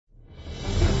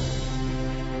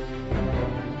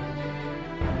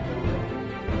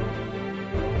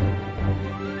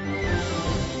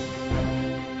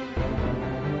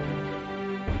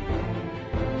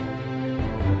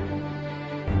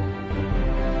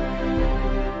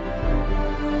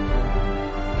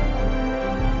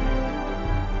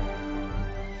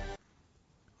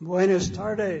Buenas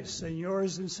tardes,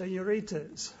 señores and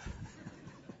señoritas.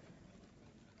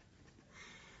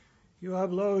 Yo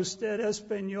hablo usted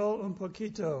español un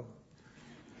poquito.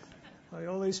 I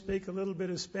only speak a little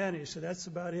bit of Spanish, so that's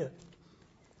about it.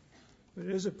 But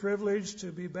it is a privilege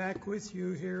to be back with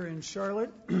you here in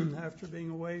Charlotte after being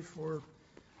away for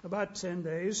about 10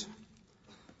 days.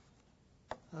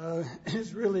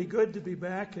 It's really good to be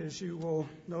back, as you will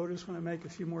notice when I make a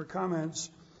few more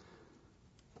comments.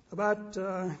 About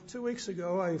 2 weeks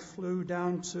ago, I flew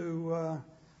down to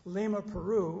Lima,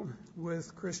 Peru,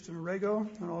 with Christian Arrego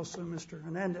and also Mr.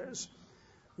 Hernandez.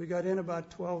 We got in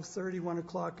about 12:30, 1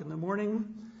 o'clock in the morning,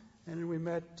 and then we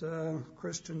met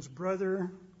Christian's brother,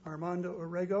 Armando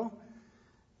Arrego,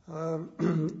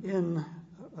 in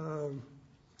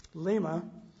Lima.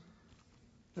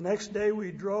 The next day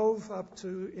we drove up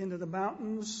into the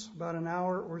mountains, about an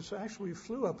hour or so. Actually, we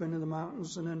flew up into the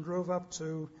mountains and then drove up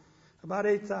to about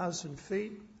 8,000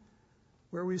 feet,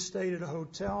 where we stayed at a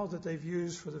hotel that they've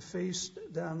used for the feast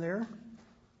down there.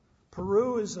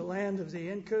 Peru is the land of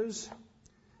the Incas.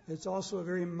 It's also a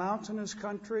very mountainous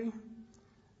country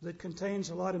that contains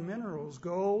a lot of minerals,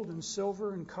 gold and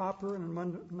silver and copper and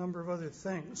a number of other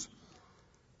things.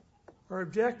 Our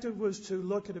objective was to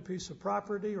look at a piece of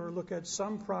property or look at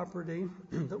some property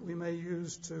that we may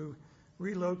use to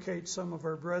relocate some of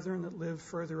our brethren that live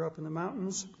further up in the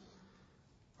mountains.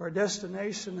 Our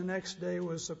destination the next day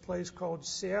was a place called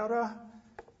Sierra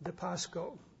de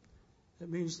Pasco. It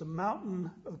means the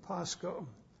mountain of Pasco,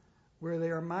 where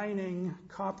they are mining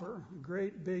copper, a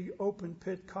great big open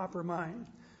pit copper mine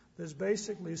that's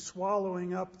basically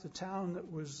swallowing up the town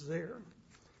that was there.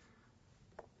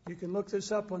 You can look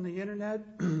this up on the internet,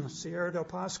 Sierra de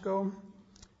Pasco.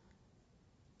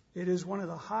 It is one of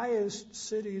the highest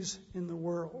cities in the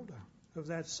world of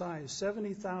that size,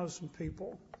 70,000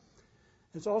 people.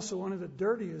 It's also one of the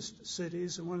dirtiest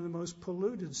cities and one of the most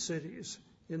polluted cities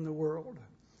in the world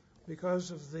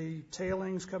because of the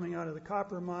tailings coming out of the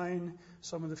copper mine,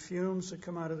 some of the fumes that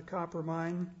come out of the copper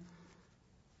mine.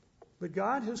 But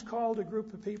God has called a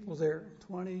group of people there,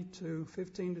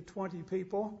 15 to 20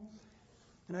 people,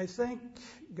 and I think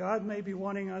God may be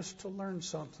wanting us to learn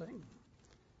something.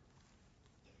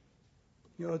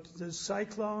 You know, the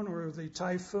cyclone or the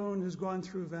typhoon has gone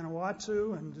through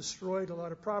Vanuatu and destroyed a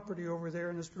lot of property over there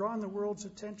and has drawn the world's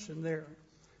attention there.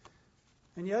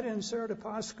 And yet in Sierra de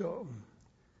Pasco,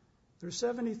 there's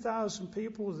 70,000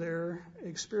 people there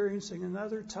experiencing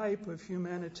another type of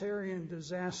humanitarian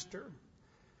disaster.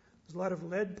 There's a lot of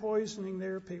lead poisoning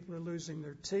there. People are losing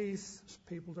their teeth.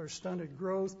 People are stunted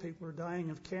growth. People are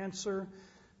dying of cancer.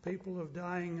 People are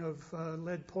dying of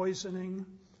lead poisoning.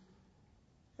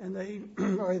 And they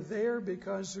are there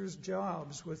because there's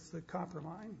jobs with the copper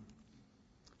mine.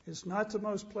 It's not the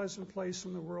most pleasant place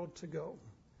in the world to go.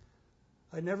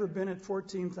 I'd never been at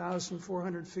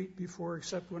 14,400 feet before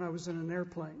except when I was in an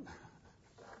airplane.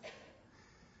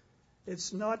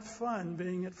 It's not fun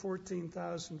being at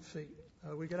 14,000 feet.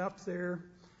 We get up there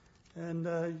and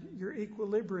your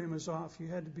equilibrium is off. You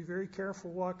had to be very careful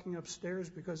walking upstairs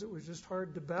because it was just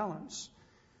hard to balance.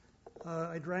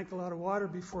 I drank a lot of water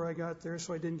before I got there,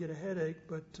 so I didn't get a headache,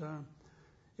 but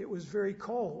it was very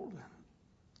cold.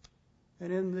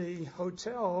 And in the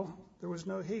hotel, there was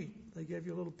no heat. They gave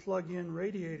you a little plug-in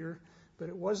radiator, but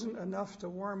it wasn't enough to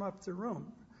warm up the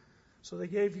room. So they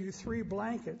gave you 3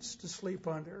 blankets to sleep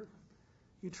under.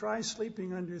 You try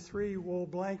sleeping under 3 wool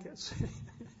blankets.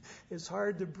 It's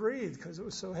hard to breathe because it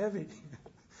was so heavy.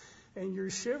 And you're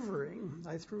shivering.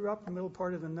 I threw up in the middle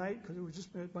part of the night because it was just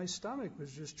my stomach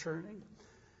was just churning.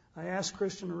 I asked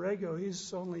Christian Arrego,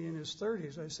 he's only in his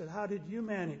 30s. I said, "How did you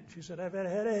manage?" He said, "I've had a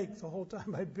headache the whole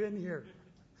time I've been here."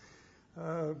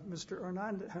 Mr.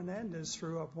 Hernandez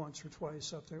threw up once or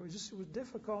twice up there. It was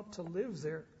difficult to live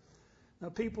there. Now,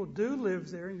 people do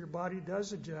live there, and your body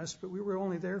does adjust, but we were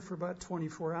only there for about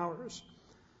 24 hours.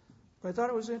 But I thought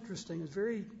it was interesting.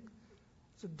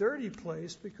 It's a dirty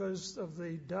place because of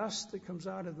the dust that comes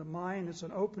out of the mine. It's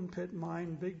an open pit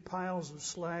mine, big piles of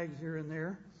slag here and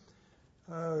there.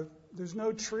 There's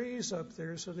no trees up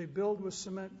there, so they build with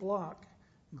cement block,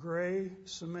 gray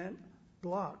cement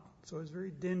block. So it's very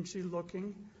dingy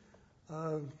looking.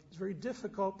 It's a very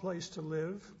difficult place to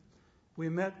live. We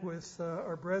met with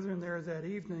our brethren there that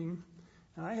evening,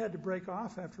 and I had to break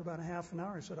off after about a half an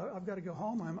hour. I said, "I've got to go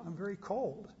home. I'm very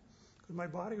cold." My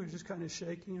body was just kind of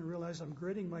shaking and realized I'm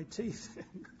gritting my teeth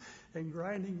and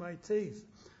grinding my teeth.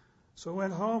 So I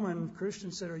went home and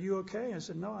Christian said, "Are you okay?" I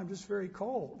said, "No, I'm just very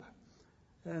cold."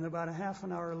 And about a half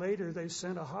an hour later, they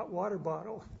sent a hot water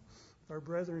bottle. Our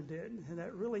brethren did. And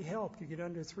that really helped. You get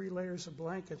under 3 layers of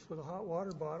blankets with a hot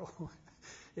water bottle.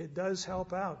 it does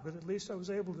help out, but at least I was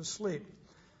able to sleep.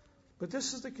 But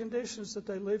this is the conditions that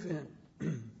they live in.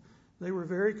 They were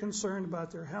very concerned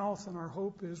about their health, and our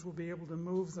hope is we'll be able to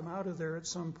move them out of there at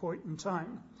some point in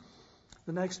time.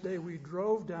 The next day we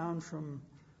drove down from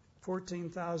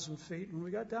 14,000 feet, and when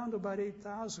we got down to about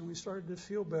 8,000, we started to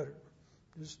feel better,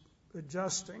 just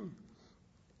adjusting.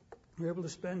 We were able to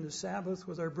spend the Sabbath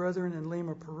with our brethren in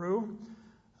Lima, Peru,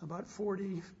 about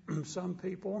 40-some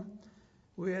people.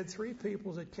 We had 3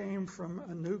 people that came from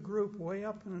a new group way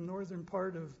up in the northern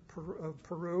part of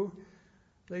Peru.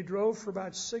 They drove for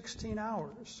about 16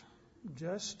 hours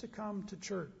just to come to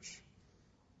church.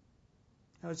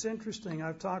 Now, it's interesting.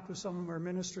 I've talked with some of our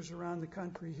ministers around the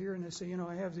country here, and they say,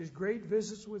 I have these great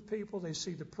visits with people. They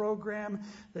see the program.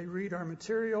 They read our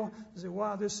material. They say,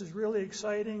 wow, this is really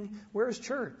exciting. Where's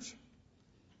church?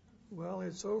 Well,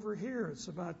 it's over here. It's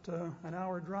about an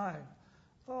hour drive.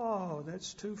 Oh,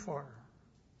 that's too far.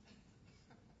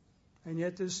 And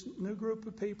yet this new group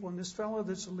of people, and this fellow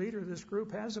that's the leader of this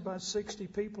group has about 60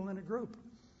 people in a group.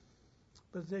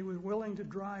 But they were willing to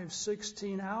drive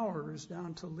 16 hours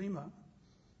down to Lima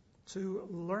to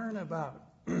learn about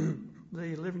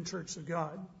the Living Church of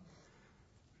God.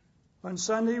 On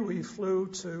Sunday, we flew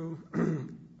to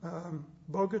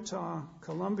Bogota,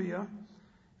 Colombia,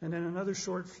 and then another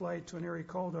short flight to an area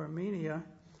called Armenia,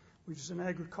 which is an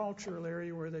agricultural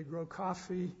area where they grow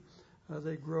coffee,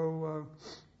 they grow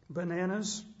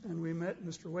bananas, and we met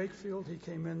Mr. Wakefield. He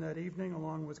came in that evening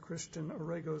along with Christian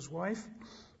Orego's wife.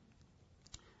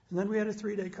 And then we had a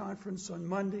 3-day conference on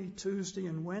Monday, Tuesday,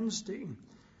 and Wednesday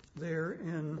there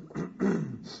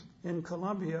in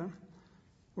Colombia,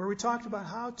 where we talked about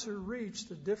how to reach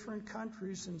the different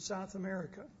countries in South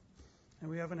America. And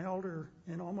we have an elder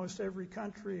in almost every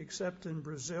country except in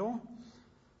Brazil.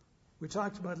 We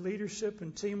talked about leadership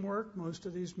and teamwork. Most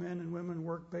of these men and women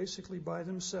work basically by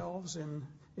themselves in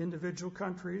individual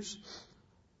countries.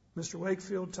 Mr.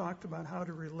 Wakefield talked about how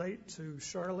to relate to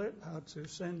Charlotte, how to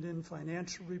send in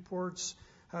financial reports,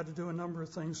 how to do a number of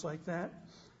things like that.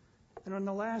 And on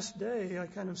the last day, I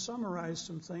kind of summarized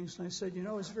some things, and I said,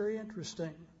 it's very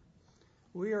interesting.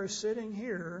 We are sitting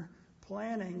here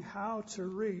planning how to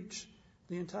reach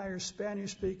the entire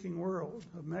Spanish-speaking world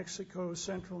of Mexico,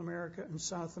 Central America, and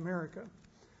South America.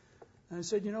 And I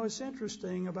said, it's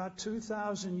interesting, about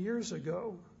 2,000 years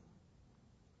ago,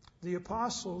 the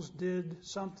apostles did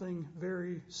something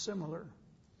very similar.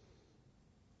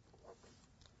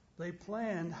 They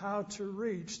planned how to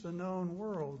reach the known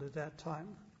world at that time.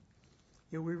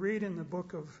 We read in the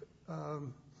book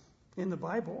of, in the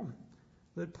Bible,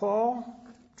 that Paul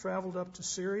traveled up to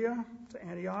Syria, to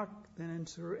Antioch, then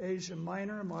into Asia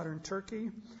Minor, modern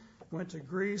Turkey, went to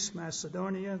Greece,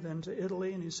 Macedonia, then to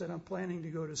Italy, and he said, I'm planning to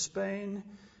go to Spain.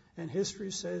 And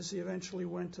history says he eventually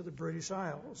went to the British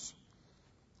Isles.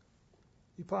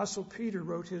 The Apostle Peter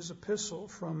wrote his epistle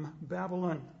from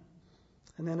Babylon,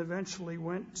 and then eventually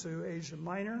went to Asia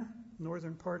Minor,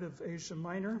 northern part of Asia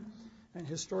Minor, and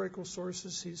historical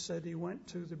sources, he said he went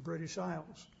to the British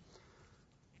Isles.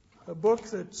 A book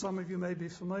that some of you may be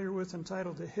familiar with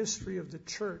entitled The History of the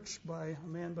Church by a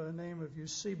man by the name of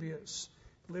Eusebius.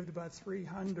 He lived about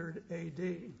 300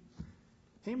 A.D.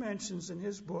 He mentions in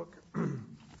his book,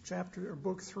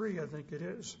 book 3, I think it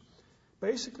is,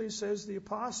 basically says the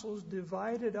apostles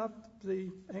divided up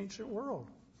the ancient world.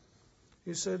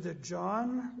 He said that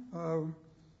John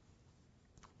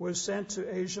was sent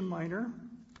to Asia Minor.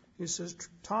 He says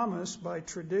Thomas, by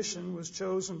tradition, was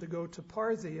chosen to go to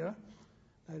Parthia.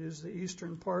 That is the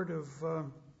eastern part of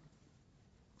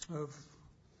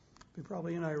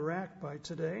probably in Iraq by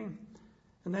today.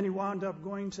 And then he wound up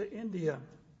going to India.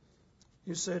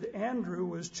 He said Andrew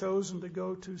was chosen to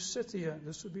go to Scythia.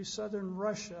 This would be southern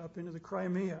Russia, up into the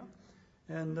Crimea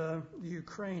and the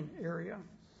Ukraine area.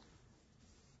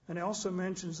 And he also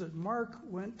mentions that Mark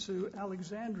went to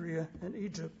Alexandria in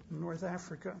Egypt, in North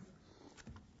Africa.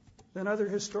 Then other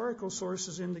historical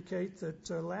sources indicate that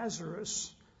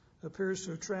Lazarus appears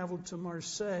to have traveled to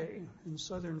Marseille in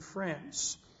southern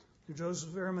France. Joseph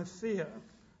of Arimathea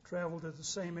traveled to the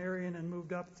same area and then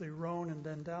moved up the Rhone and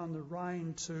then down the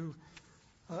Rhine to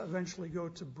eventually go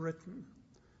to Britain.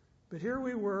 But here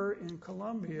we were in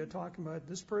Colombia talking about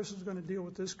this person's going to deal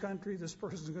with this country, this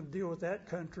person's going to deal with that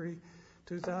country.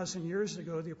 2,000 years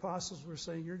ago, the apostles were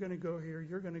saying, you're going to go here,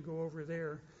 you're going to go over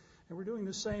there. And we're doing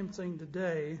the same thing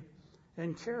today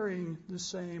and carrying the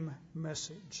same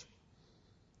message.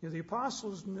 The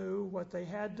apostles knew what they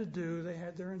had to do. They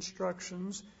had their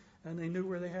instructions, and they knew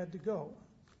where they had to go.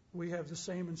 We have the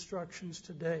same instructions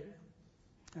today,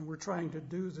 and we're trying to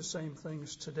do the same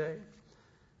things today.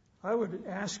 I would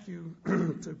ask you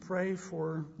to pray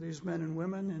for these men and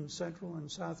women in Central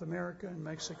and South America and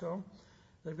Mexico.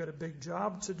 They've got a big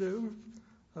job to do,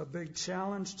 a big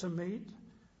challenge to meet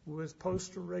with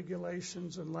postal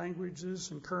regulations and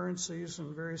languages and currencies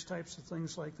and various types of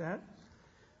things like that.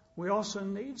 We also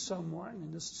need someone,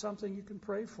 and this is something you can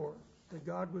pray for, that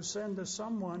God would send us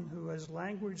someone who has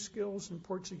language skills in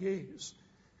Portuguese.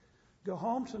 Go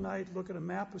home tonight, look at a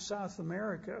map of South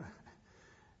America,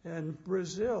 and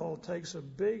Brazil takes a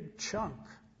big chunk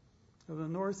of the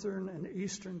northern and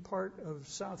eastern part of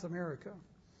South America.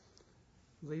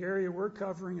 The area we're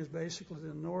covering is basically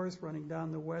the north, running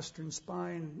down the western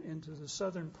spine into the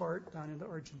southern part, down into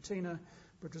Argentina,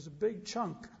 but there's a big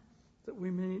chunk that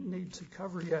we may need to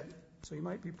cover yet. So you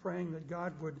might be praying that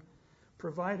God would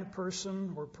provide a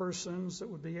person or persons that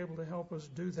would be able to help us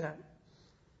do that.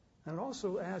 And I'd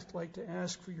also like to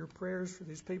ask for your prayers for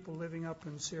these people living up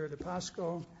in Cerro de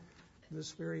Pasco,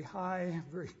 this very high,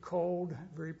 very cold,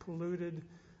 very polluted,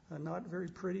 not very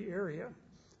pretty area.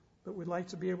 But we'd like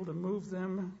to be able to move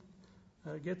them,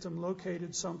 get them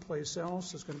located someplace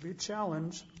else. It's going to be a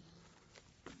challenge.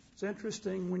 It's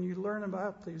interesting when you learn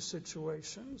about these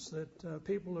situations that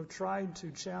people have tried to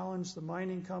challenge the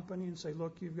mining company and say,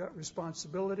 look, you've got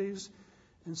responsibilities,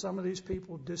 and some of these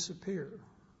people disappear.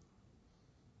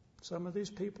 Some of these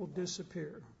people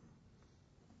disappear.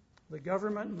 The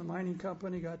government and the mining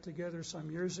company got together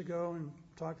some years ago and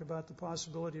talked about the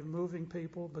possibility of moving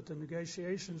people, but the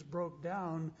negotiations broke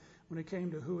down when it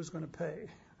came to who was going to pay.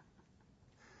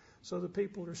 So the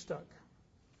people are stuck.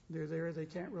 They're there. They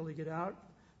can't really get out.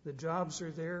 The jobs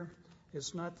are there.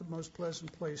 It's not the most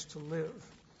pleasant place to live.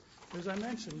 As I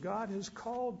mentioned, God has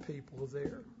called people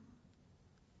there.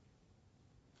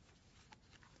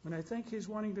 And I think he's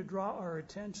wanting to draw our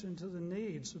attention to the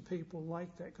needs of people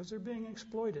like that, because they're being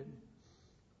exploited.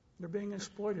 They're being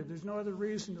exploited. There's no other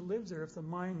reason to live there if the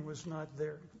mine was not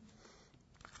there.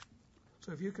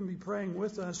 So if you can be praying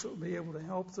with us, we'll be able to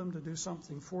help them, to do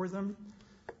something for them.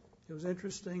 It was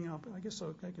interesting. I guess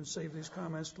I can save these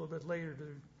comments a little bit later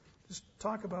to just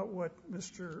talk about what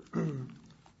Mr.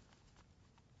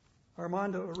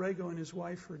 Armando Orrego and his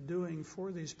wife are doing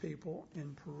for these people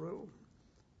in Peru.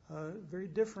 Very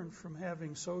different from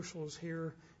having socials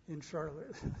here in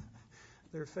Charlotte.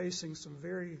 They're facing some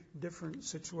very different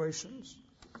situations.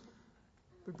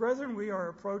 But brethren, we are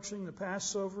approaching the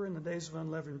Passover in the days of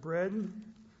unleavened bread.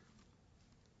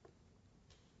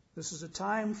 This is a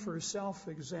time for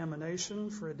self-examination,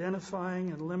 for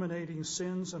identifying and eliminating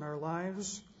sins in our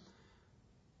lives,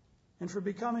 and for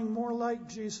becoming more like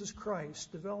Jesus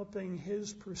Christ, developing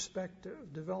his perspective,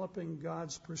 developing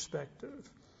God's perspective.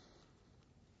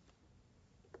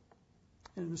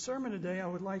 In the sermon today, I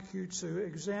would like you to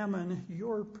examine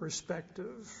your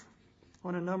perspective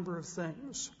on a number of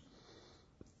things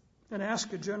and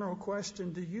ask a general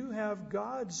question. Do you have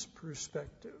God's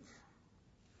perspective?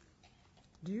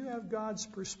 Do you have God's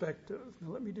perspective?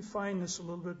 Now, let me define this a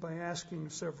little bit by asking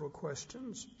several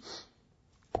questions.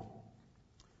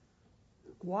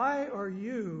 Why are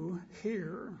you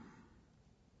here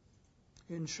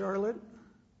in Charlotte,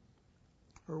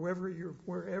 or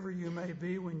wherever you may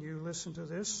be when you listen to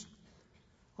this,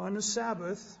 on the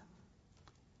Sabbath,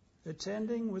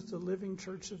 attending with the Living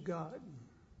Church of God?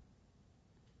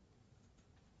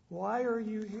 Why are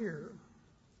you here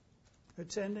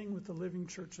attending with the Living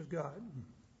Church of God?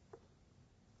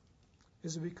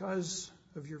 Is it because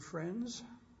of your friends?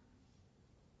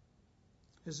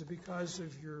 Is it because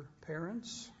of your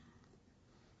parents?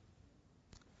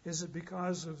 Is it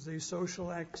because of the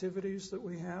social activities that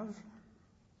we have?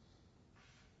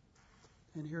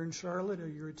 And here in Charlotte, are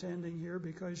you attending here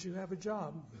because you have a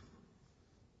job?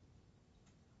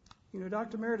 You know,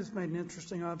 Dr. Meredith made an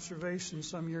interesting observation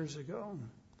some years ago.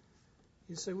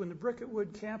 He said when the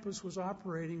Bricketwood campus was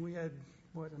operating, we had,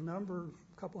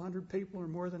 a couple hundred people or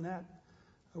more than that,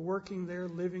 working there,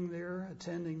 living there,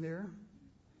 attending there.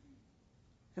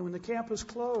 And when the campus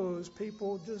closed,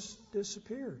 people just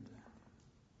disappeared.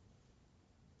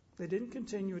 They didn't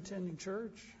continue attending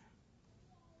church.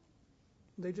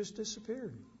 They just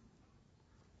disappeared.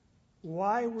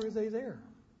 Why were they there?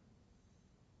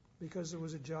 Because there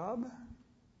was a job?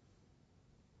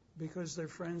 Because their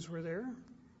friends were there?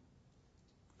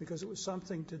 Because it was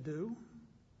something to do?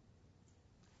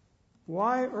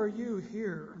 Why are you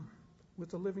here with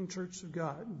the Living Church of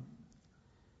God?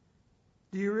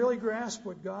 Do you really grasp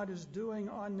what God is doing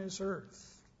on this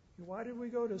earth? Why did we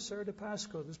go to Cerro de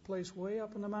Pasco, this place way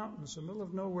up in the mountains, in the middle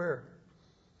of nowhere?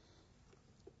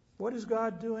 What is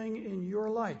God doing in your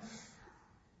life?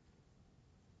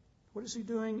 What is he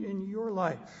doing in your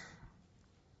life?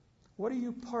 What are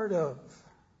you part of?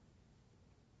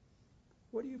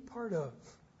 part of?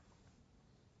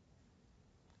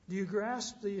 Do you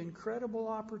grasp the incredible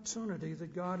opportunity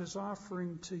that God is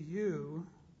offering to you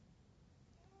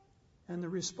and the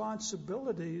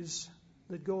responsibilities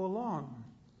that go along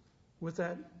with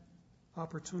that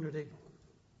opportunity?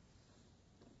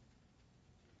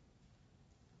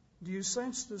 Do you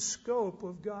sense the scope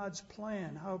of God's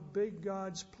plan, how big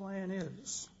God's plan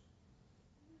is,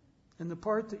 and the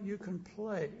part that you can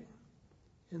play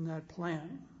in that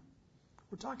plan?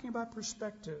 We're talking about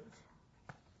perspective.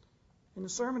 In the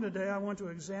sermon today, I want to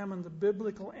examine the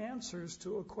biblical answers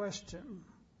to a question.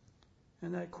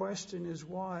 And that question is,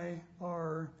 why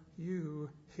are you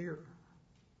here?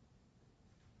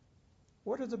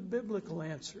 What are the biblical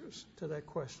answers to that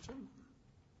question?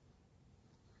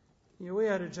 We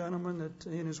had a gentleman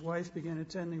that he and his wife began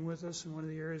attending with us in one of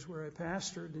the areas where I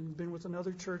pastored, and been with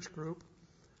another church group.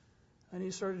 And he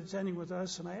started attending with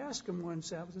us, and I asked him one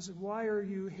Sabbath, I said, why are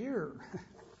you here?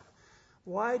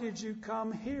 Why did you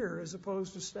come here as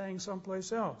opposed to staying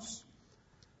someplace else?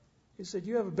 He said,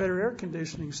 you have a better air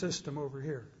conditioning system over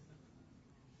here.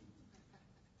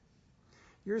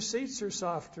 Your seats are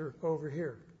softer over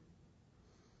here.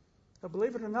 Now,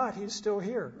 believe it or not, he's still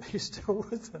here. He's still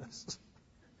with us.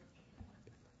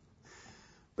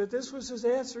 But this was his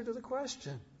answer to the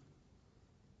question.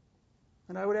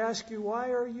 And I would ask you,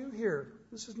 why are you here?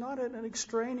 This is not an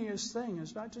extraneous thing.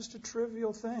 It's not just a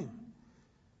trivial thing.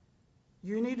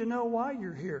 You need to know why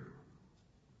you're here.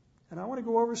 And I want to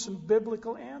go over some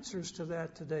biblical answers to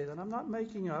that today that I'm not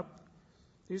making up.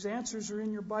 These answers are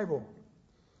in your Bible.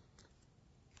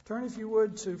 Turn, if you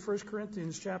would, to 1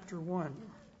 Corinthians chapter 1.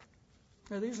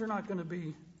 Now, these are not going to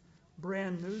be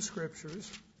brand new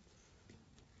scriptures.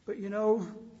 But,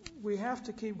 we have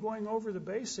to keep going over the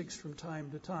basics from time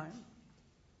to time.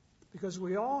 Because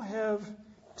we all have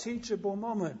teachable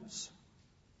moments.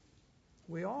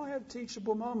 We all have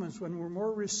teachable moments when we're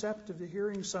more receptive to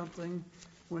hearing something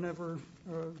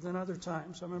than other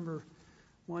times. I remember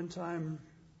one time,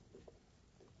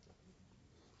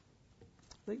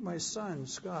 I think my son,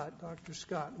 Scott, Dr.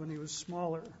 Scott, when he was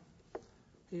smaller,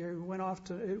 he went out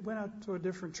to a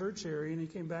different church area, and he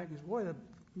came back and said, boy, the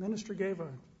minister gave a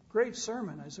great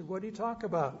sermon. I said, what did he talk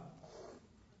about?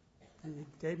 And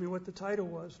he gave me what the title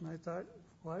was, and I thought,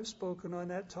 well, I've spoken on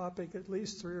that topic at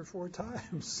least 3 or 4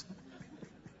 times.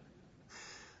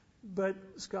 But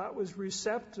Scott was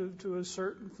receptive to a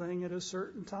certain thing at a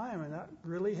certain time, and that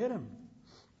really hit him.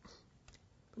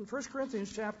 In 1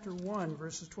 Corinthians chapter 1,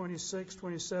 verses 26,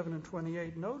 27, and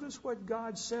 28, notice what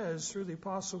God says through the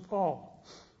Apostle Paul.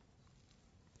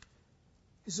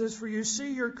 He says, for you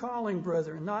see your calling,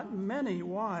 brethren, not many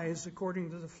wise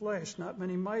according to the flesh, not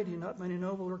many mighty, not many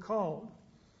noble are called.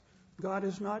 God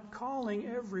is not calling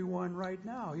everyone right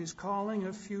now. He's calling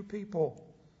a few people.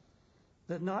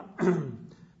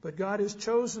 But God has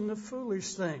chosen the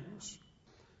foolish things.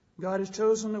 God has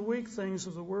chosen the weak things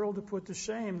of the world to put to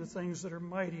shame the things that are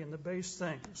mighty and the base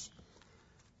things.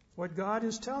 What God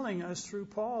is telling us through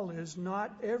Paul is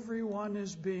not everyone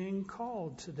is being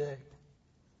called today.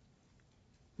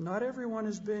 Not everyone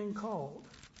is being called.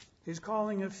 He's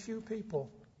calling a few people.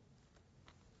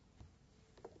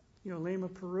 Lima,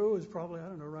 Peru is probably,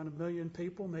 around 1 million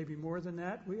people, maybe more than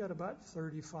that. We got about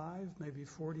 35, maybe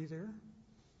 40 there.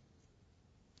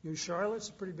 Charlotte's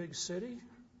a pretty big city.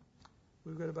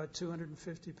 We've got about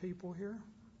 250 people here.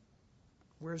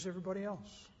 Where's everybody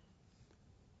else?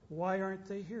 Why aren't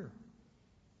they here?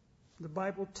 The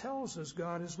Bible tells us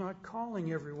God is not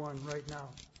calling everyone right now.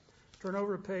 Turn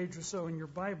over a page or so in your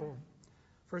Bible.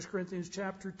 1 Corinthians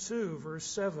chapter 2, verse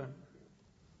 7.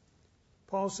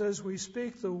 Paul says, we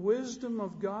speak the wisdom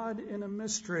of God in a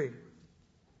mystery,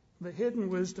 the hidden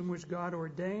wisdom which God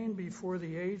ordained before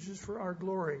the ages for our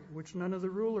glory, which none of the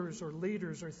rulers or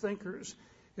leaders or thinkers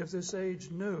if this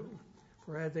age knew.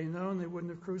 For had they known, they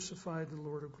wouldn't have crucified the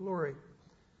Lord of glory.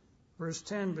 Verse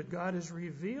 10, but God has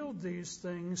revealed these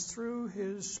things through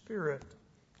his Spirit.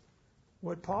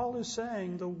 What Paul is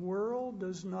saying, the world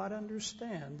does not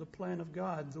understand the plan of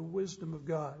God, the wisdom of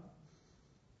God.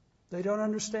 They don't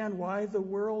understand why the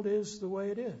world is the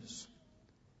way it is.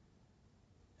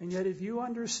 And yet if you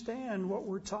understand what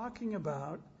we're talking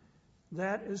about,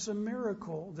 that is a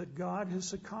miracle that God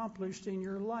has accomplished in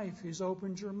your life. He's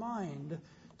opened your mind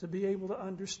to be able to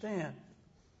understand.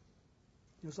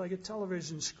 It's like a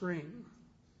television screen,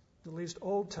 at least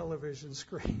old television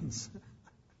screens.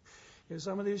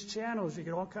 Some of these channels, you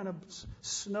get all kind of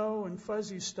snow and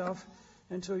fuzzy stuff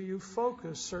until you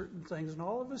focus certain things. And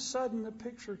all of a sudden, the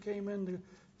picture came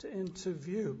into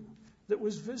view that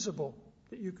was visible,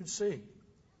 that you could see.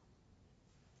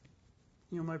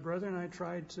 My brother and I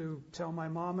tried to tell my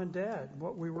mom and dad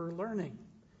what we were learning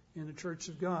in the Church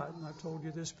of God, and I've told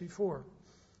you this before.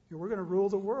 We're going to rule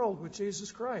the world with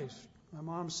Jesus Christ. My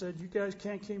mom said, you guys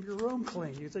can't keep your room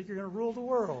clean. You think you're going to rule the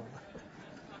world.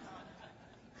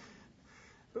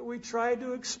 But we tried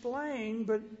to explain,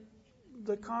 but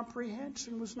the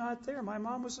comprehension was not there. My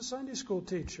mom was a Sunday school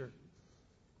teacher.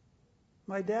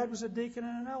 My dad was a deacon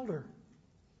and an elder.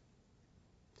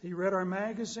 He read our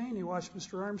magazine. He watched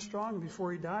Mr. Armstrong. And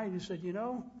before he died, he said, you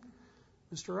know,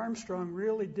 Mr. Armstrong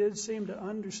really did seem to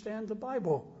understand the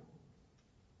Bible.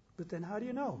 But then how do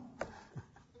you know?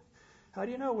 How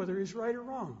do you know whether he's right or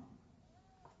wrong?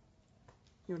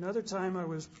 Another time I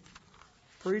was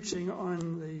preaching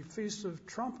on the Feast of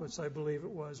Trumpets, I believe it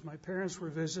was. My parents were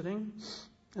visiting,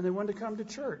 and they wanted to come to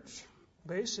church,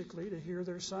 basically to hear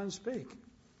their son speak.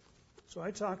 So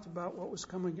I talked about what was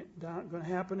going to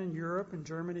happen in Europe and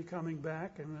Germany coming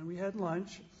back, and then we had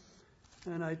lunch.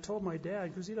 And I told my dad,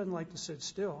 because he doesn't like to sit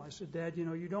still, I said, Dad,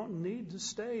 you don't need to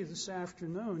stay this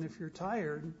afternoon if you're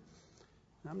tired. And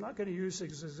I'm not going to use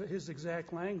his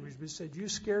exact language, but he said, you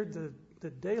scared the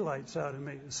daylights out of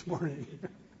me this morning.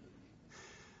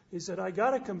 He said, I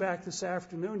got to come back this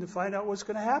afternoon to find out what's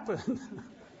going to happen.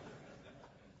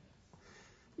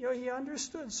 He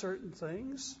understood certain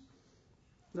things.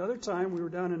 Another time we were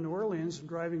down in New Orleans and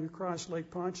driving across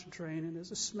Lake Pontchartrain, and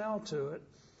there's a smell to it.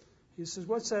 He says,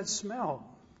 what's that smell?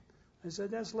 I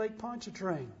said, that's Lake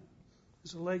Pontchartrain.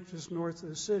 It's a lake just north of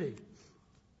the city.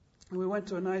 And we went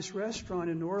to a nice restaurant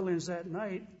in New Orleans that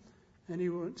night, and he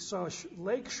saw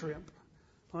lake shrimp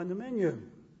on the menu. He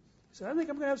said, I think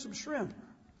I'm going to have some shrimp.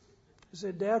 I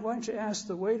said, Dad, why don't you ask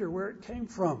the waiter where it came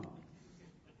from?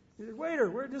 He said, waiter,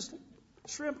 where did this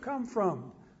shrimp come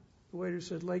from? The waiter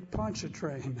said, Lake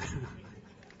Pontchartrain.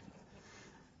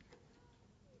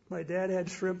 My dad had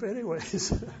shrimp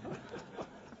anyways.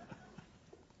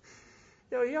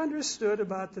 He understood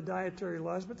about the dietary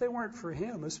laws, but they weren't for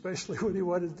him, especially when he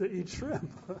wanted to eat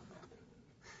shrimp.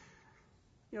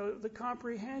 The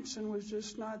comprehension was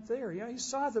just not there. He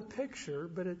saw the picture,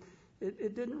 but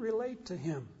it didn't relate to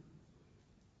him.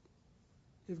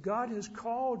 If God has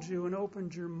called you and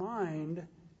opened your mind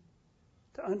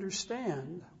to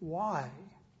understand why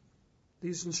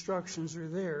these instructions are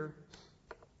there,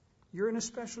 you're in a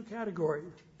special category.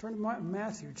 Turn to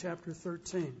Matthew chapter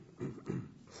 13.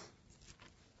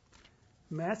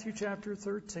 Matthew chapter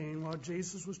 13, while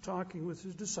Jesus was talking with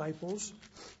his disciples,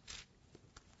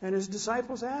 and his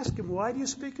disciples asked him, why do you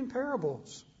speak in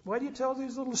parables? Why do you tell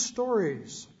these little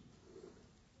stories?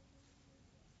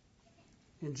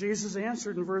 And Jesus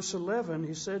answered in verse 11,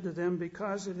 he said to them,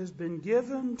 because it has been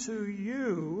given to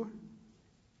you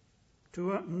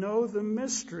to know the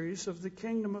mysteries of the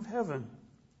kingdom of heaven.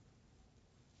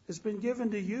 It's been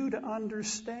given to you to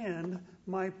understand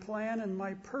my plan and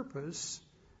my purpose,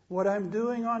 what I'm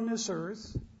doing on this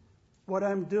earth, what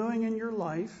I'm doing in your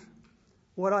life,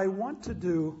 what I want to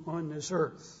do on this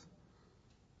earth.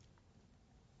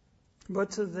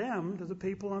 But to them, to the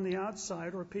people on the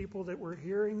outside, or people that were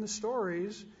hearing the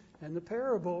stories and the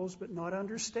parables but not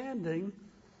understanding,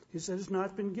 he said it's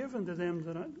not been given to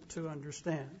them to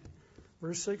understand.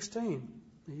 Verse 16,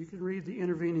 you can read the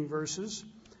intervening verses.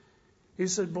 He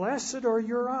said, blessed are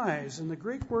your eyes, and the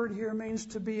Greek word here means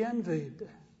to be envied.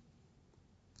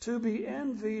 To be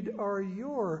envied are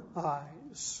your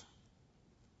eyes,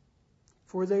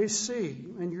 for they see,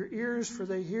 and your ears, for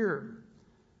they hear.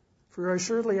 For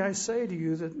assuredly I say to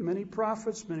you that many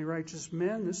prophets, many righteous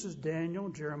men, this is Daniel,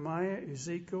 Jeremiah,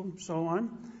 Ezekiel, so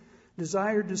on,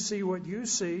 desired to see what you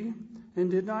see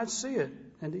and did not see it,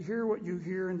 and to hear what you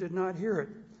hear and did not hear it.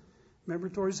 Remember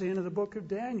towards the end of the book of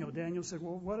Daniel, Daniel said,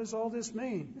 well, what does all this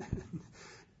mean?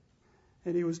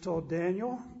 And he was told,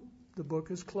 Daniel, the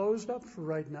book is closed up for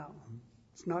right now.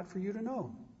 It's not for you to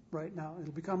know right now.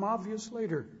 It'll become obvious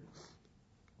later.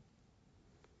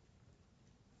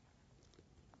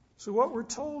 So what we're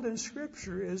told in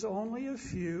Scripture is only a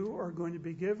few are going to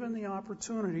be given the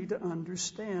opportunity to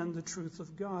understand the truth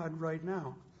of God right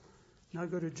now. Now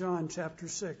go to John chapter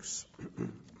 6.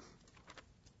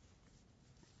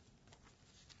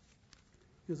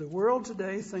 The world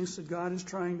today thinks that God is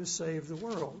trying to save the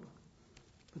world,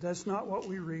 but that's not what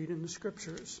we read in the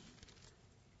Scriptures.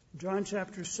 John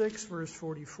chapter 6, verse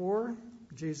 44,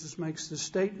 Jesus makes this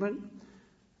statement,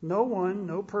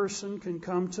 no person can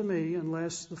come to me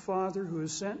unless the Father who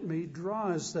has sent me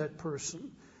draws that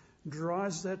person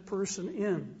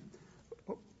in,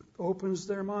 opens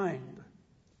their mind,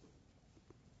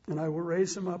 and I will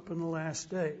raise him up in the last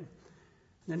day.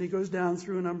 Then he goes down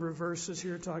through a number of verses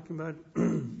here talking about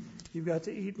you've got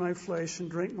to eat my flesh and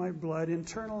drink my blood,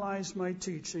 internalize my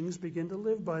teachings, begin to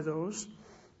live by those.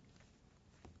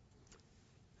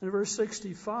 In verse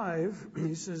 65,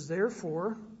 he says,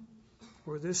 "Therefore,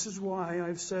 or this is why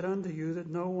I've said unto you that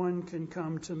no one can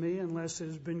come to me unless it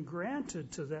has been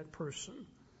granted to that person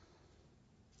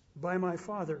by my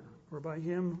Father, or by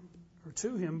him, or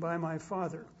to him by my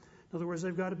Father." In other words,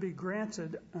 they've got to be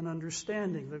granted an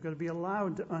understanding. They've got to be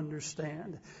allowed to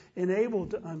understand,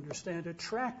 enabled to understand,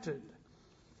 attracted.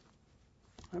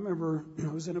 I remember I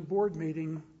was in a board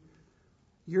meeting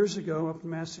years ago up in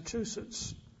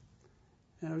Massachusetts.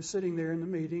 And I was sitting there in the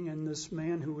meeting, and this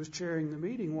man who was chairing the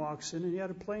meeting walks in, and he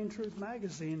had a Plain Truth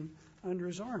magazine under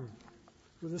his arm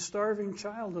with a starving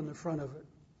child on the front of it.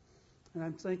 And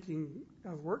I'm thinking,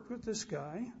 I've worked with this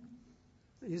guy.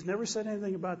 He's never said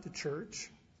anything about the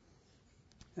church.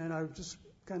 And I was just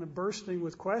kind of bursting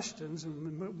with questions. And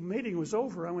when the meeting was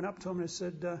over, I went up to him and I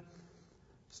said,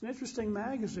 "It's an interesting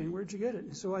magazine. Where'd you get it?"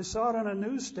 And so I saw it on a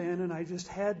newsstand, and I just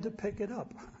had to pick it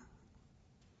up.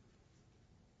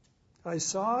 I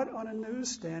saw it on a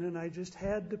newsstand, and I just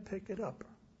had to pick it up.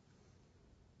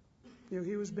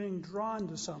 He was being drawn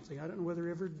to something. I don't know whether he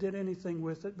ever did anything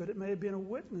with it, but it may have been a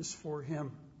witness for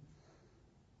him.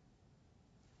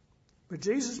 But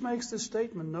Jesus makes this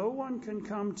statement, "No one can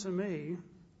come to me."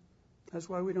 That's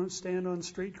why we don't stand on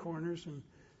street corners and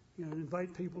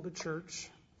invite people to church.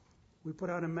 We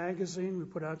put out a magazine, we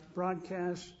put out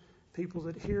broadcasts. People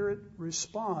that hear it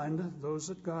respond, those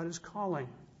that God is calling.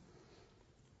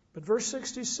 But verse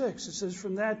 66, it says,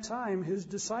 "From that time his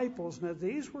disciples," now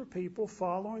these were people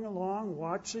following along,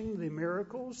 watching the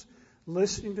miracles,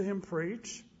 listening to him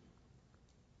preach.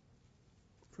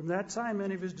 "From that time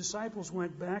many of his disciples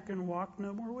went back and walked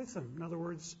no more with him." In other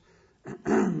words,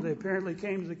 they apparently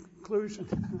came to the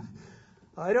conclusion,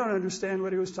 I don't understand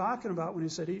what he was talking about when he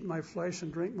said, "Eat my flesh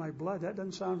and drink my blood." That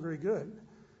doesn't sound very good.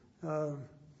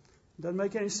 Doesn't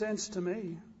make any sense to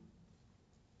me.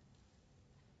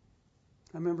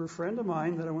 I remember a friend of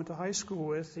mine that I went to high school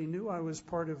with. He knew I was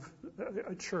part of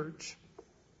a church,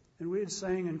 and we had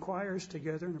sang in choirs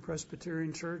together in a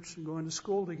Presbyterian church and going to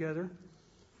school together.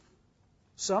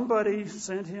 Somebody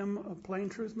sent him a Plain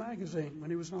Truth magazine when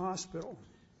he was in the hospital.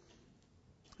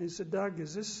 He said, "Doug,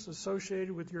 is this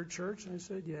associated with your church?" And I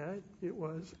said, "Yeah, it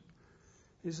was."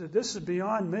 He said, "This is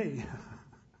beyond me."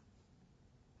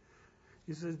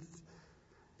 He said,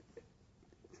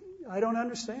 "I don't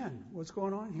understand what's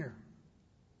going on here."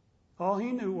 All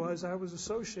he knew was I was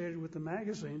associated with the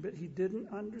magazine, but he didn't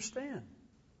understand.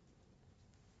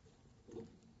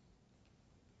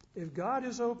 If God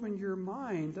has opened your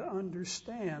mind to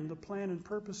understand the plan and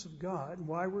purpose of God,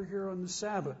 why we're here on the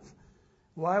Sabbath,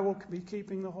 why we'll be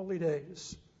keeping the holy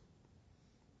days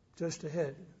just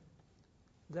ahead,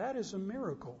 that is a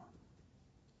miracle.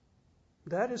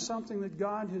 That is something that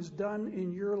God has done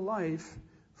in your life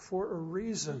for a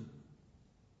reason.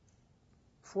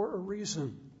 For a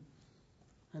reason.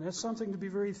 And that's something to be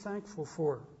very thankful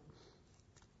for.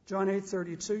 John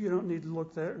 8:32, you don't need to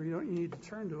look there, or you don't need to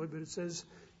turn to it, but it says,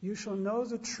 "You shall know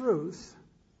the truth,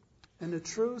 and the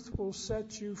truth will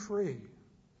set you free."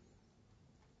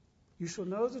 You shall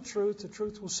know the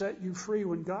truth will set you free.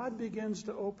 When God begins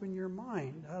to open your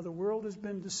mind, how the world has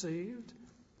been deceived,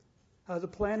 how the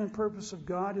plan and purpose of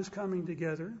God is coming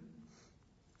together,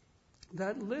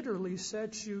 that literally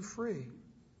sets you free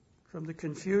from the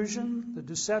confusion, the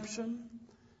deception.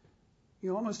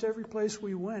 Almost every place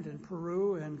we went in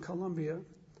Peru and Colombia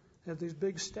had these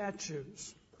big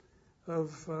statues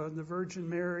of the Virgin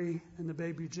Mary and the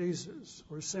baby Jesus,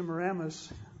 or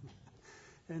Semiramis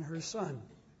and her son.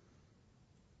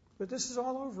 But this is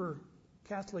all over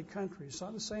Catholic countries. Saw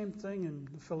the same thing in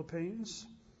the Philippines,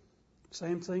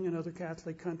 same thing in other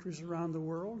Catholic countries around the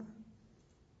world.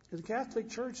 The Catholic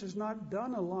Church has not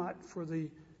done a lot for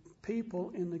the people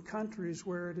in the countries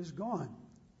where it has gone.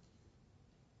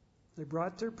 They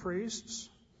brought their priests,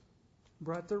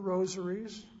 brought their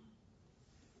rosaries,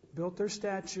 built their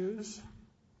statues.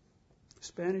 The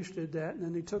Spanish did that, and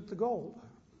then they took the gold.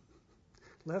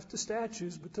 Left the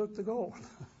statues, but took the gold.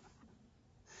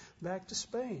 Back to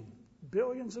Spain.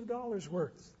 Billions of dollars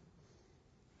worth.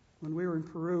 When we were in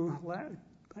Peru,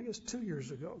 I guess 2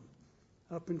 years ago,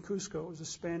 up in Cusco, it was a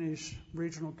Spanish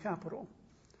regional capital.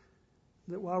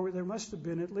 That while there must have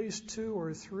been at least 2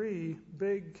 or 3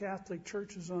 big Catholic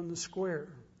churches on the square.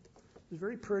 It was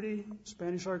very pretty,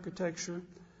 Spanish architecture.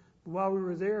 But while we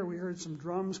were there, we heard some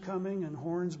drums coming and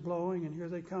horns blowing, and here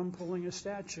they come pulling a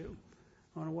statue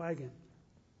on a wagon.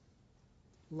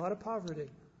 A lot of poverty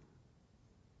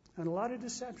and a lot of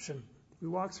deception. We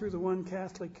walked through the one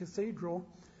Catholic cathedral,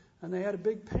 and they had a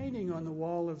big painting on the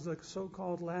wall of the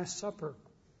so-called Last Supper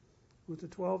with the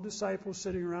 12 disciples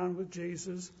sitting around with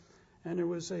Jesus. And there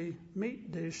was a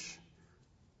meat dish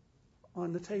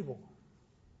on the table.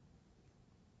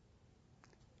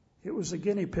 It was a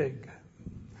guinea pig.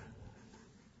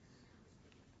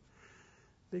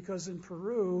 Because in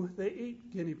Peru, they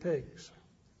eat guinea pigs.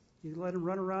 You let them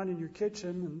run around in your kitchen,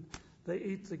 and they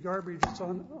eat the garbage that's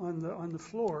on the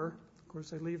floor. Of course,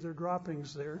 they leave their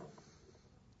droppings there.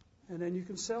 And then you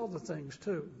can sell the things,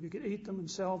 too. You can eat them and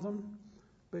sell them.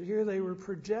 But here they were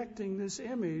projecting this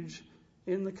image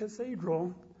in the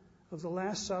cathedral of the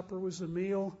Last Supper was a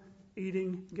meal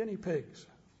eating guinea pigs.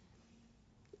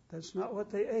 That's not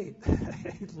what they ate.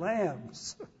 They ate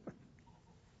lambs.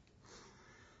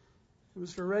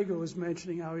 Mr. Rego was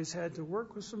mentioning how he's had to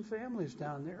work with some families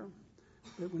down there.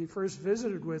 But when he first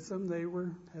visited with them, they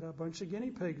had a bunch of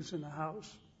guinea pigs in the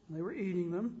house. And they were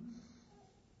eating them.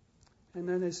 And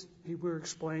then he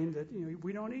explained that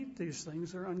we don't eat these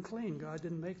things. They're unclean. God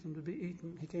didn't make them to be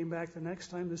eaten. He came back the next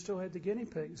time. They still had the guinea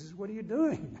pigs. He said, "What are you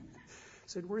doing?" He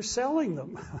said, "We're selling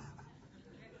them."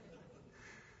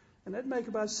 And that'd make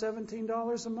about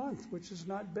 $17 a month, which is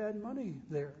not bad money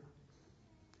there.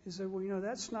 He said, "Well,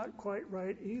 that's not quite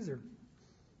right either."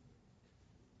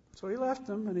 So he left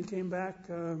them, and he came back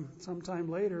sometime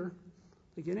later.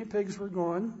 The guinea pigs were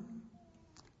gone,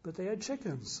 but they had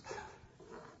chickens.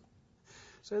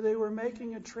 So they were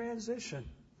making a transition,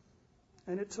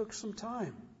 and it took some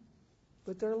time.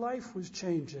 But their life was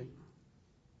changing,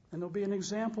 and there'll be an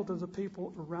example to the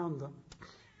people around them.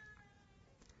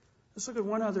 Let's look at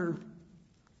one other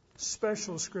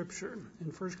special scripture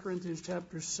in 1 Corinthians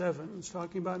chapter 7. It's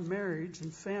talking about marriage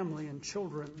and family and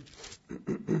children.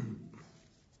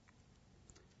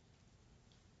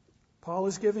 Paul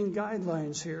is giving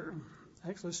guidelines here.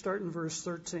 Actually, let's start in verse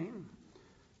 13.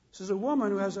 It says, "A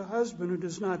woman who has a husband who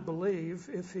does not believe,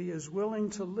 if he is willing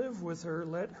to live with her,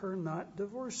 let her not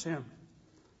divorce him.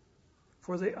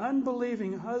 For the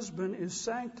unbelieving husband is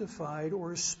sanctified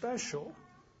or special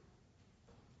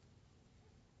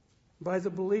by the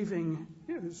believing,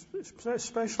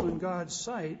 special in God's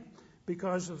sight,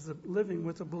 because of the living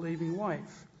with a believing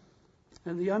wife.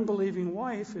 And the unbelieving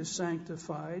wife is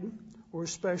sanctified or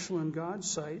special in God's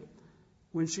sight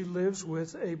when she lives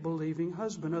with a believing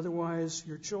husband. Otherwise,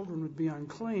 your children would be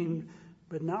unclean,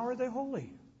 but now are they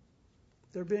holy?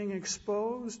 They're being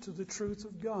exposed to the truth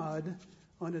of God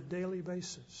on a daily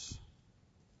basis.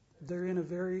 They're in a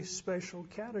very special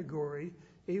category,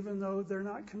 even though they're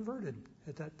not converted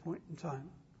at that point in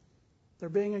time. They're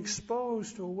being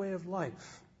exposed to a way of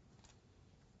life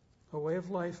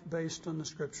based on the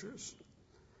Scriptures.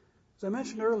 As I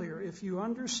mentioned earlier, if you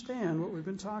understand what we've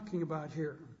been talking about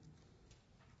here,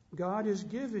 God is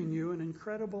giving you an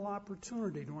incredible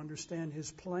opportunity to understand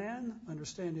His plan,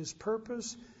 understand His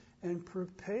purpose, and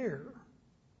prepare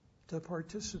to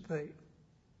participate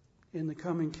in the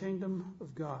coming kingdom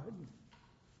of God.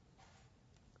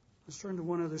 Let's turn to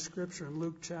one other scripture in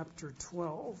Luke chapter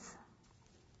 12.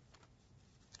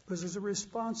 Because there's a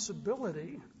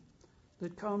responsibility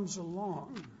that comes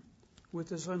along with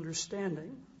this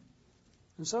understanding.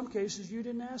 In some cases, you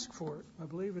didn't ask for it. I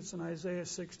believe it's in Isaiah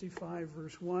 65,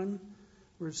 verse 1,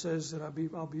 where it says that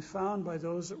I'll be found by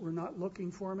those that were not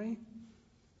looking for me.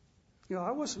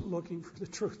 I wasn't looking for the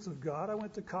truth of God. I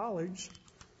went to college,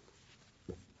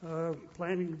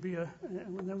 planning to be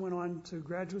and then went on to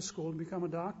graduate school to become a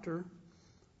doctor.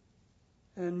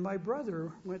 And my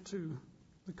brother went to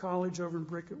the college over in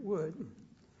Bricket Wood.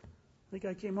 I think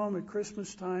I came home at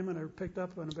Christmas time, and I picked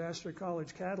up an Ambassador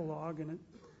College catalog, and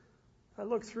I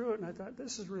looked through it, and I thought,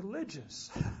 this is religious.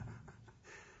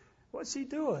 What's he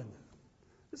doing?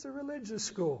 It's a religious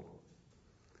school.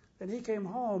 And he came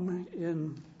home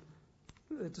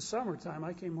at the summertime.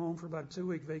 I came home for about a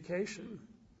 2-week vacation.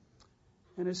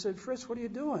 And I said, "Fritz, what are you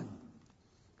doing?"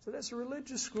 I said, "That's a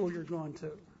religious school you're going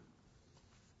to."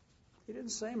 He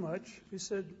didn't say much.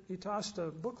 He tossed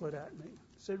a booklet at me.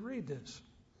 He said, "Read this."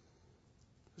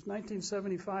 It was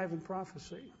 1975 in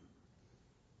prophecy.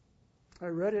 I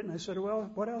read it and I said,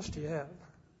 "Well, what else do you have?"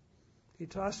 He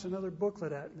tossed another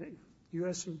booklet at me,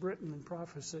 U.S. and Britain in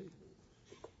prophecy.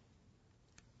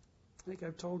 I think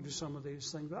I've told you some of these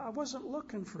things, but I wasn't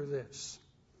looking for this.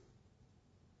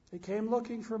 He came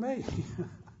looking for me.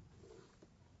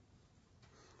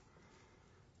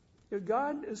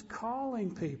 God is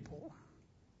calling people.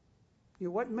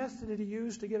 What method did He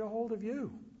use to get a hold of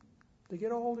you? To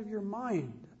get a hold of your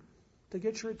mind? To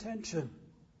get your attention?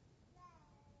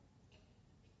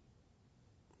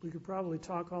 We could probably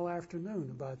talk all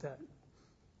afternoon about that.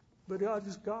 But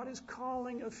God is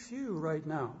calling a few right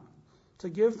now to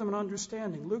give them an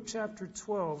understanding. Luke chapter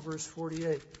 12, verse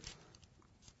 48.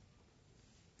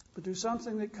 But there's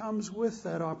something that comes with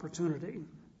that opportunity.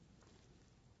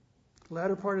 The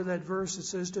latter part of that verse, it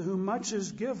says, "To whom much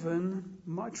is given,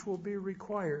 much will be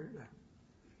required."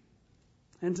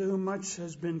 And to whom much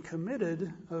has been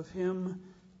committed, of him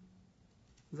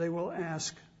they will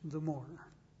ask the more.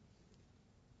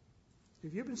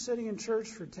 If you've been sitting in church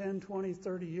for 10, 20,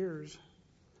 30 years,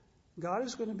 God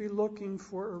is going to be looking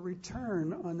for a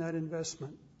return on that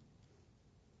investment.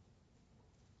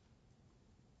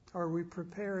 Are we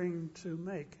preparing to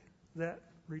make that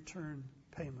return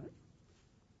payment?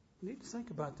 You need to think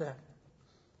about that.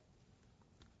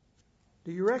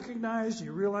 Do you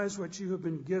realize what you have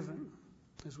been given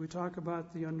as we talk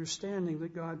about the understanding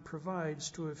that God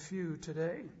provides to a few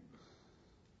today?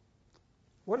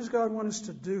 What does God want us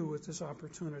to do with this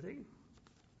opportunity?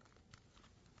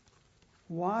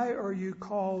 Why are you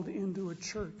called into a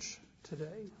church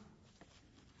today?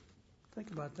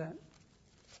 Think about that.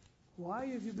 Why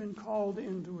have you been called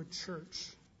into a church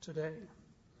today?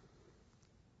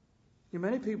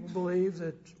 Many people believe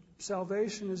that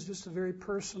salvation is just a very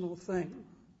personal thing.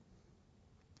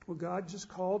 Well, God just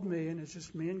called me, and it's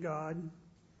just me and God.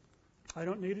 I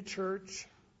don't need a church.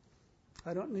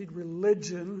 I don't need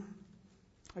religion.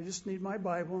 I just need my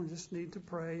Bible and just need to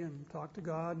pray and talk to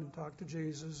God and talk to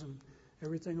Jesus, and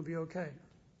everything will be okay.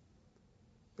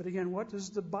 But again, what does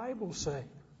the Bible say?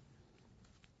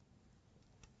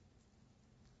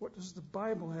 What does the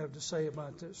Bible have to say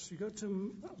about this? You go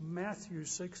to Matthew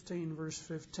 16, verse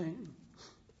 15.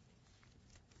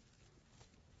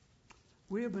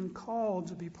 We have been called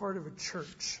to be part of a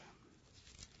church.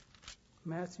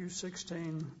 Matthew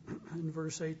 16 and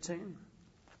verse 18.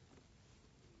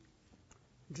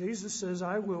 Jesus says,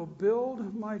 I will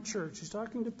build my church. He's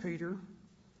talking to Peter.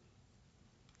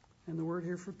 And the word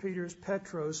here for Peter is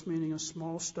Petros, meaning a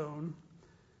small stone.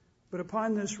 But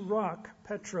upon this rock,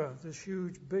 Petra, this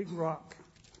huge, big rock,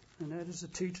 and that is the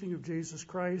teaching of Jesus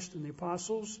Christ and the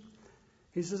apostles,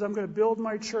 he says, I'm going to build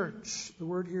my church. The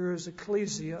word here is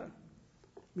ecclesia,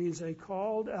 means a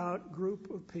called out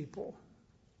group of people.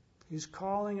 He's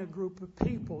calling a group of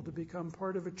people to become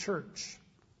part of a church.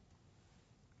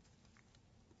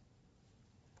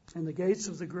 And the gates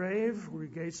of the grave, or the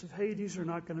gates of Hades, are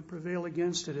not going to prevail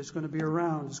against it. It's going to be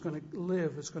around. It's going to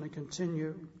live. It's going to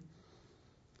continue.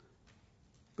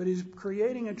 But he's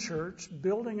creating a church,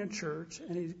 building a church,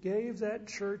 and he gave that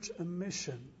church a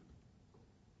mission.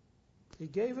 He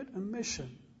gave it a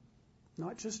mission,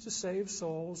 not just to save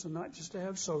souls and not just to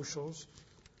have socials,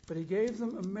 but he gave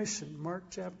them a mission. Mark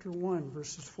chapter 1,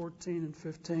 verses 14 and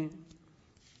 15.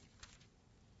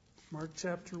 Mark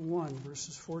chapter 1,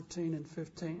 verses 14 and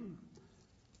 15.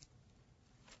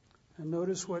 And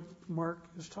notice what Mark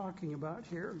is talking about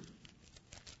here.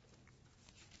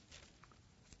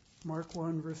 Mark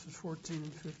 1, verses 14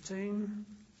 and 15.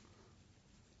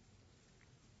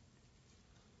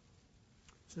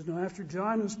 It says, Now after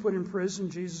John was put in prison,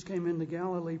 Jesus came into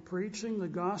Galilee preaching the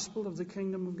gospel of the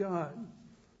kingdom of God.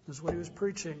 That's what he was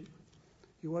preaching.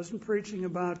 He wasn't preaching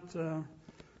about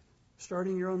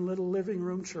starting your own little living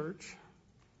room church.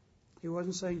 He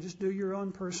wasn't saying just do your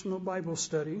own personal Bible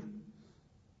study.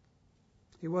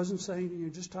 He wasn't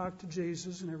saying just talk to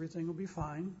Jesus and everything will be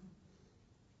fine.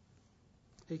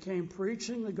 He came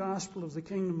preaching the gospel of the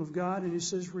kingdom of God, and he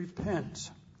says, repent.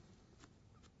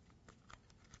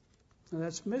 Now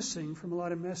that's missing from a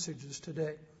lot of messages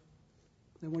today.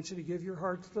 They want you to give your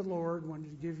heart to the Lord, want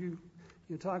you to give you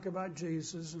talk about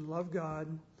Jesus and love God.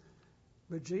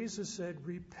 But Jesus said,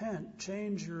 repent,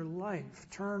 change your life,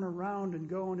 turn around and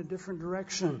go in a different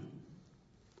direction.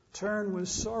 Turn with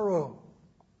sorrow.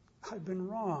 I've been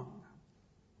wrong.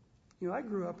 I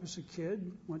grew up as a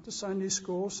kid, went to Sunday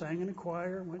school, sang in a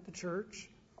choir, went to church.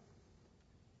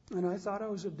 And I thought I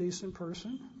was a decent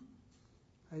person.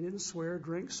 I didn't swear,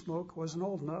 drink, smoke, wasn't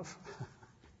old enough.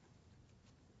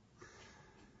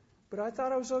 But I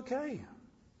thought I was okay.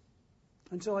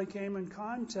 Until I came in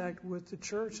contact with the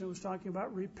church and was talking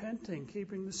about repenting,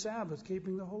 keeping the Sabbath,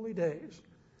 keeping the holy days,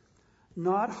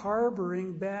 not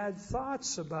harboring bad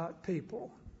thoughts about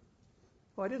people.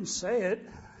 Well, I didn't say it,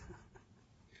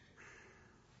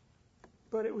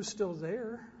 but it was still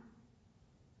there.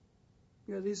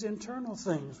 These internal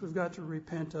things we've got to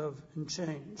repent of and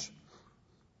change.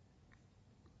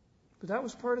 But that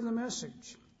was part of the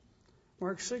message.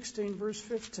 Mark 16, verse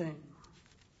 15.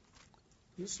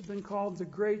 This has been called the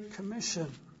Great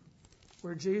Commission,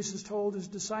 where Jesus told his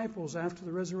disciples after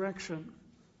the resurrection.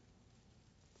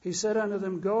 He said unto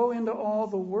them, Go into all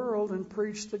the world and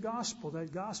preach the gospel.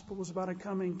 That gospel was about a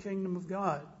coming kingdom of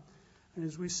God. And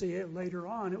as we see it later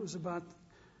on, it was about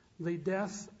the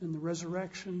death and the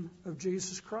resurrection of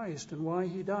Jesus Christ and why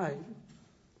he died.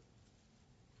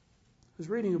 I was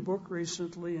reading a book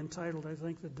recently entitled, I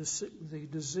think, The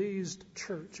Diseased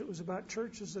Church. It was about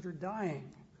churches that are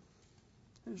dying.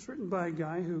 It's written by a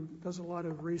guy who does a lot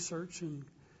of research in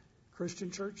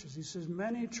Christian churches. He says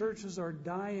many churches are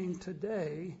dying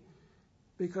today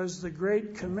because the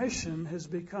Great Commission has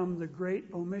become the Great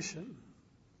Omission.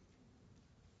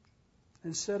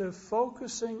 Instead of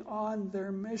focusing on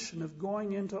their mission of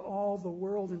going into all the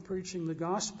world and preaching the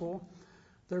gospel,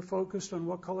 they're focused on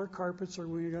what color carpets are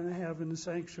we going to have in the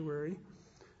sanctuary,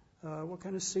 what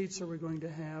kind of seats are we going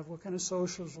to have, what kind of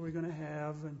socials are we going to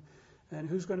have, and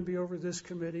who's going to be over this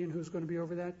committee and who's going to be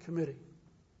over that committee.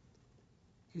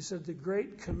 He said the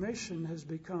Great Commission has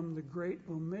become the Great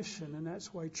Omission, and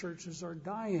that's why churches are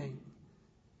dying,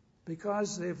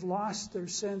 because they've lost their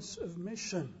sense of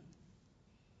mission.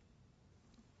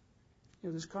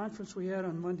 This conference we had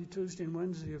on Monday, Tuesday, and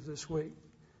Wednesday of this week,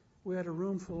 we had a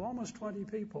room full of almost 20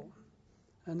 people,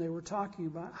 and they were talking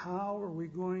about how are we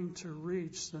going to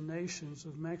reach the nations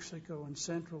of Mexico and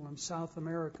Central and South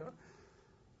America.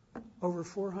 Over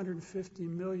 450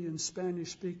 million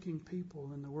Spanish-speaking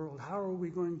people in the world. How are we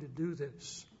going to do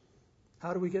this?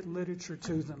 How do we get literature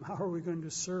to them? How are we going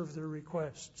to serve their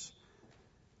requests?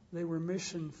 They were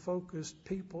mission-focused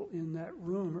people in that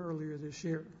room earlier this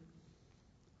year.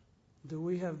 Do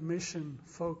we have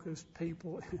mission-focused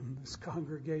people in this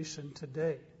congregation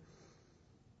today?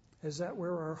 Is that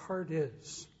where our heart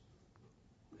is?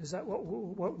 Is that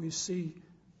what we see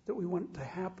that we want to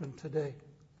happen today?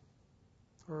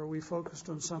 Or are we focused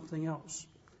on something else?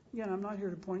 Again, I'm not here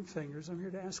to point fingers. I'm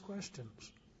here to ask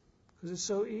questions. Because it's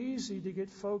so easy to get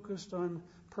focused on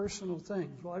personal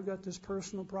things. Well, I've got this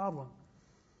personal problem.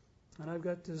 And I've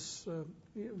got this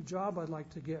job I'd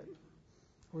like to get.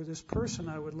 Or this person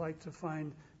I would like to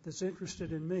find that's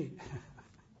interested in me.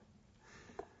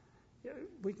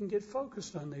 We can get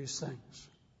focused on these things.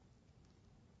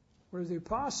 Where the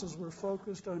apostles were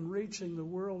focused on reaching the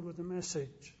world with a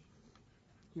message.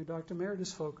 Dr.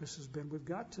 Meredith's focus has been, we've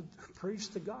got to preach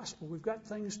the gospel. We've got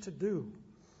things to do.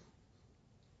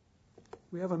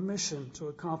 We have a mission to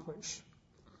accomplish.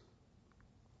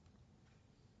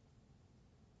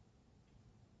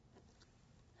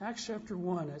 Acts chapter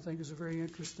 1, I think, is a very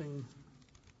interesting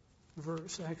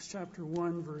verse. Acts chapter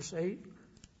 1, verse 8.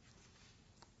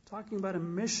 Talking about a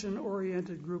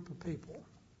mission-oriented group of people.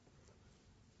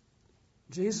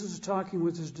 Jesus is talking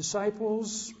with his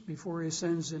disciples before he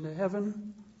ascends into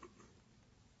heaven.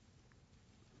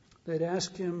 They'd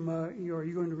ask him, are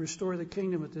you going to restore the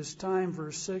kingdom at this time?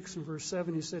 Verse 6 and verse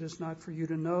 7, he said, it's not for you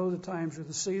to know the times or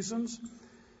the seasons,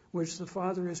 which the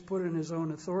Father has put in his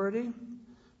own authority.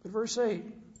 But verse 8,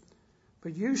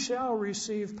 but you shall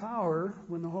receive power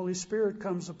when the Holy Spirit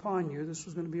comes upon you. This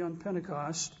was going to be on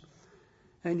Pentecost.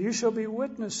 And you shall be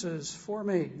witnesses for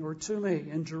me, or to me,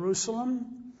 in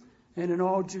Jerusalem, and in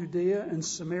all Judea and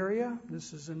Samaria.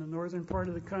 This is in the northern part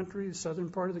of the country, the southern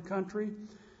part of the country,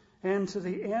 and to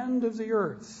the end of the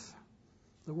earth.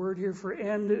 The word here for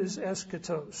end is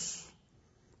eschatos.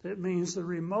 That means the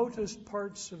remotest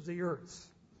parts of the earth.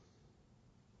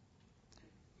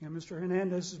 Mr.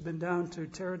 Hernandez has been down to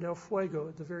Terra del Fuego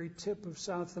at the very tip of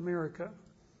South America.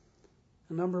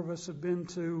 A number of us have been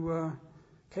to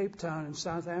Cape Town in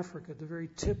South Africa, at the very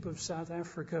tip of South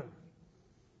Africa.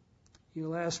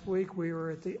 Last week we were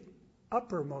at the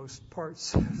uppermost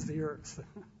parts of the earth.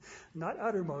 Not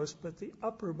uttermost, but the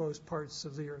uppermost parts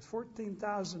of the earth.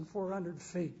 14,400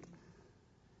 feet.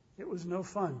 It was no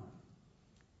fun.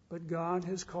 But God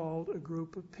has called a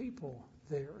group of people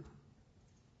there.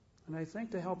 And I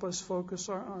think to help us focus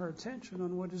our attention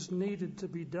on what is needed to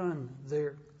be done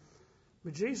there.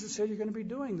 But Jesus said you're going to be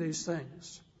doing these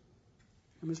things.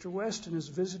 And Mr. Weston has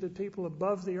visited people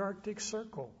above the Arctic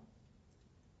Circle.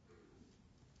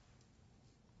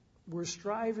 We're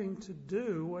striving to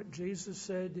do what Jesus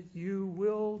said you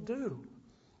will do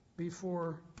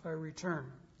before I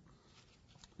return.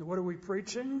 And what are we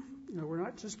preaching? We're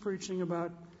not just preaching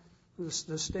about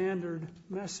the standard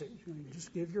message. You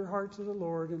just give your heart to the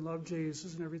Lord and love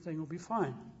Jesus and everything will be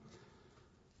fine.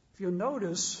 If you'll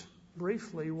notice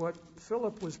briefly what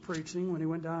Philip was preaching when he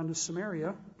went down to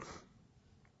Samaria,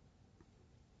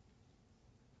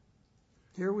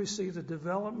 here we see the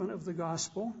development of the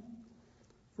gospel.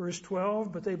 Verse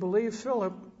 12, but they believed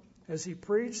Philip as he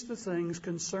preached the things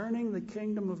concerning the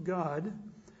kingdom of God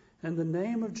and the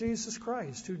name of Jesus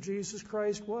Christ, who Jesus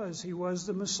Christ was. He was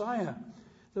the Messiah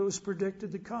that was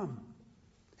predicted to come.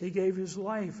 He gave his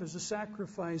life as a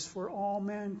sacrifice for all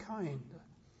mankind.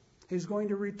 He's going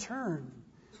to return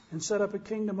and set up a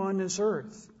kingdom on this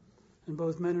earth. And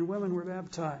both men and women were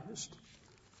baptized.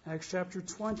 Acts chapter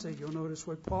 20, you'll notice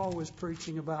what Paul was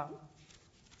preaching about.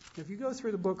 If you go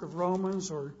through the book of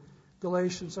Romans or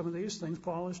Galatians, some of these things,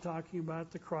 Paul is talking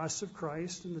about the cross of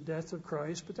Christ and the death of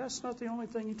Christ, but that's not the only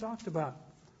thing he talked about.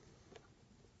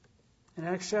 In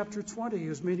Acts chapter 20, he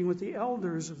was meeting with the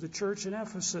elders of the church in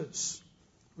Ephesus,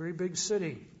 very big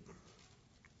city.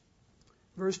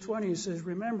 Verse 20, he says,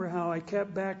 remember how I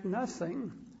kept back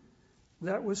nothing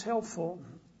that was helpful,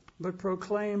 but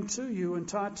proclaimed to you and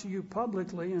taught to you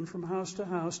publicly and from house to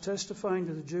house, testifying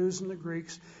to the Jews and the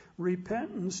Greeks,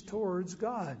 repentance towards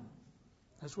God.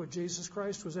 That's what Jesus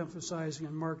Christ was emphasizing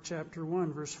in Mark chapter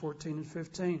 1, verse 14 and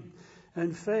 15.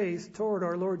 And faith toward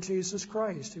our Lord Jesus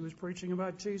Christ. He was preaching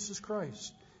about Jesus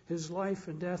Christ, his life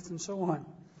and death and so on.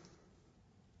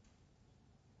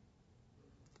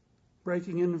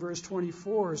 Breaking into verse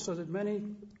 24, so that many,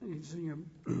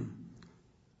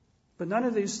 but none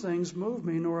of these things move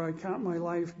me, nor I count my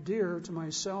life dear to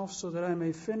myself, so that I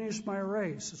may finish my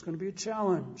race. It's going to be a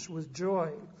challenge with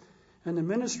joy. And the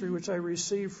ministry which I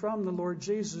received from the Lord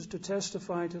Jesus to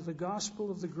testify to the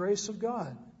gospel of the grace of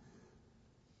God.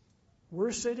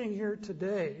 We're sitting here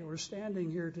today, we're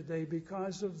standing here today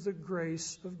because of the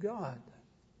grace of God.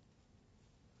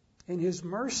 In his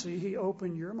mercy, he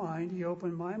opened your mind, he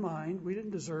opened my mind. We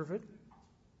didn't deserve it.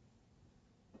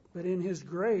 But in his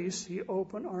grace, he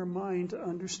opened our mind to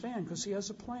understand, because he has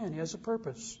a plan, he has a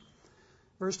purpose.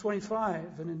 Verse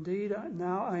 25, and indeed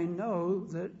now I know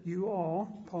that you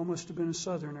all, Paul must have been a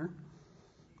southerner,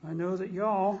 I know that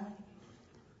y'all,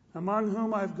 among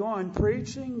whom I've gone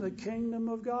preaching the kingdom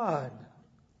of God,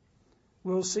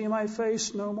 will see my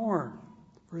face no more.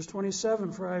 Verse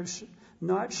 27, for I've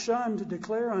not shunned to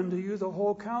declare unto you the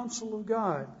whole counsel of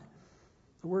God.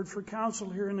 The word for counsel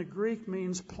here in the Greek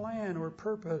means plan or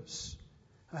purpose.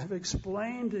 I have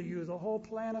explained to you the whole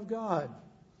plan of God.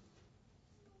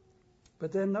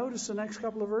 But then notice the next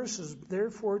couple of verses.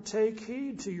 Therefore take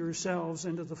heed to yourselves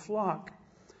and to the flock,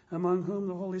 among whom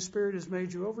the Holy Spirit has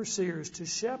made you overseers, to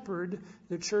shepherd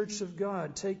the church of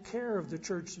God. Take care of the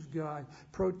church of God.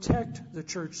 Protect the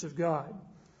church of God,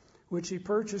 which he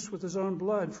purchased with his own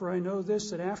blood. For I know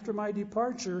this, that after my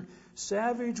departure,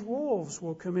 savage wolves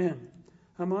will come in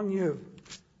among you,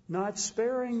 not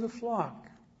sparing the flock.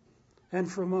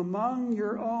 And from among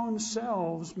your own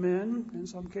selves, men, in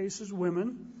some cases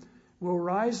women, will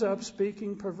rise up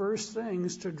speaking perverse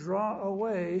things to draw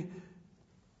away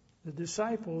the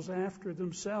disciples after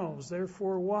themselves.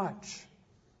 Therefore watch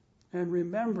and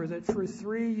remember that for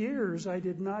 3 years I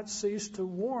did not cease to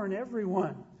warn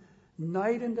everyone,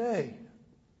 night and day.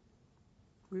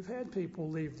 We've had people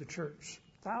leave the church,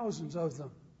 thousands of them,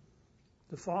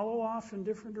 to follow off in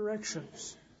different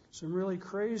directions. Some really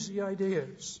crazy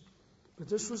ideas. But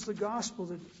this was the gospel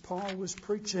that Paul was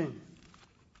preaching,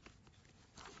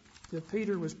 that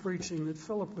Peter was preaching, that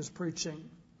Philip was preaching.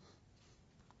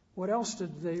 What else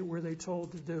were they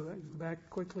told to do? Back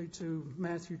quickly to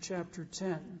Matthew chapter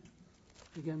 10.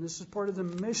 Again, this is part of the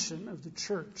mission of the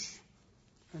church.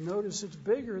 And notice it's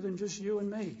bigger than just you and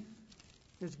me.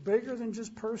 It's bigger than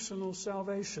just personal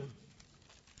salvation.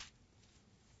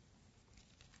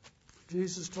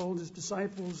 Jesus told his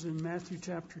disciples in Matthew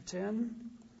chapter 10.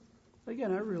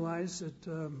 Again, I realize that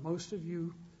most of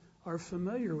you are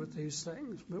familiar with these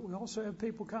things, but we also have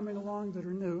people coming along that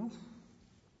are new,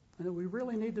 and that we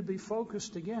really need to be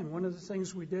focused again. One of the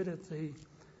things we did at the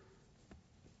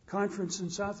conference in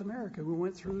South America, we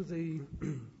went through the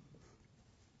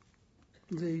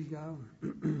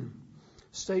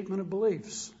statement of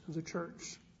beliefs of the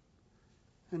church,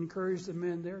 and encouraged the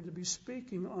men there to be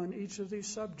speaking on each of these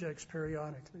subjects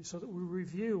periodically, so that we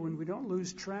review and we don't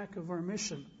lose track of our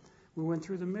mission. We went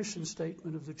through the mission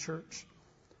statement of the church.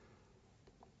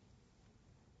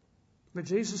 But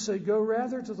Jesus said, go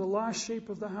rather to the lost sheep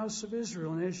of the house of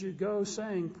Israel, and as you go,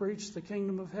 saying, preach the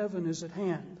kingdom of heaven is at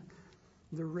hand.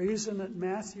 The reason that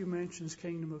Matthew mentions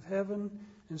kingdom of heaven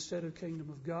instead of kingdom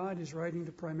of God, he's writing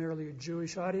to primarily a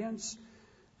Jewish audience,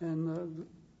 and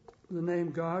the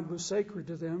name God was sacred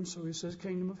to them, so he says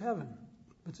kingdom of heaven.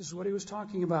 But this is what he was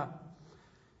talking about.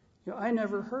 I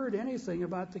never heard anything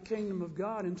about the kingdom of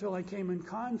God until I came in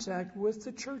contact with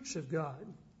the church of God.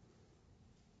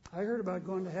 I heard about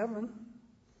going to heaven.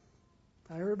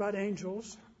 I heard about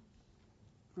angels.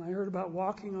 I heard about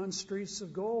walking on streets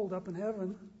of gold up in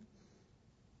heaven.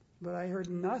 But I heard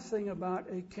nothing about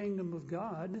a kingdom of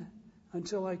God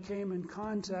until I came in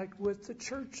contact with the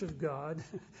church of God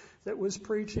that was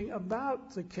preaching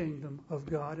about the kingdom of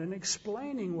God and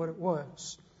explaining what it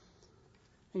was.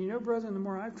 And you know, brethren, the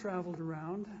more I've traveled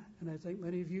around, and I think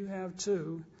many of you have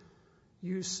too,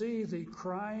 you see the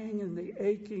crying and the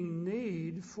aching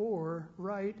need for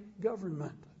right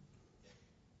government.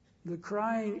 The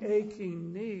crying,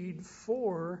 aching need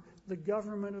for the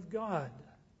government of God.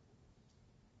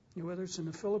 Whether it's in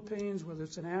the Philippines, whether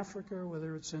it's in Africa,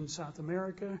 whether it's in South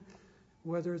America,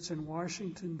 whether it's in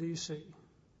Washington, D.C.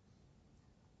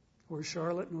 or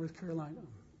Charlotte, North Carolina.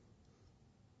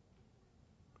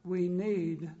 We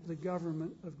need the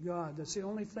government of God. That's the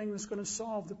only thing that's going to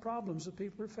solve the problems that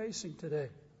people are facing today.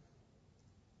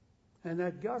 And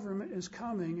that government is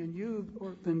coming, and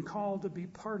you've been called to be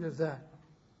part of that.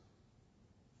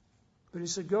 But he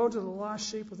said, go to the lost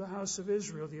sheep of the house of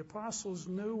Israel. The apostles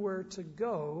knew where to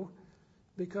go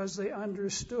because they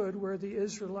understood where the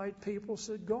Israelite peoples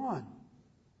had gone.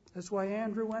 That's why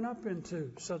Andrew went up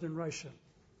into southern Russia.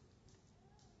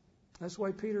 That's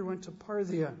why Peter went to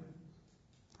Parthia,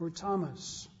 or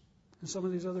Thomas, and some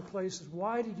of these other places.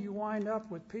 Why did you wind up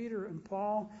with Peter and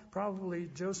Paul, probably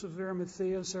Joseph of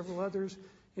Arimathea, several others,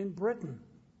 in Britain?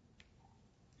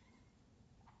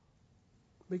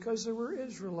 Because there were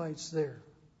Israelites there.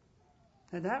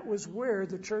 And that was where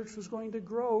the church was going to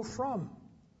grow from.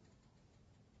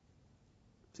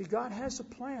 See, God has a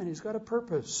plan. He's got a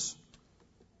purpose.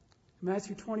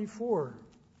 Matthew 24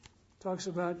 talks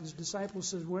about his disciples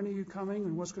says, when are you coming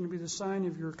and what's going to be the sign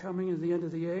of your coming at the end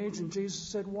of the age? And Jesus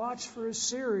said, watch for a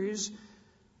series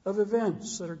of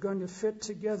events that are going to fit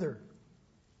together,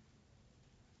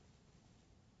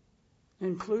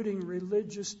 including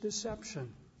religious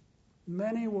deception.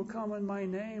 Many will come in my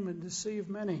name and deceive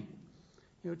many.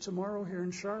 Tomorrow here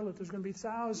in Charlotte, there's going to be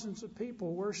thousands of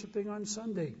people worshiping on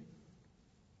Sunday.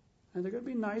 And they're going to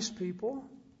be nice people.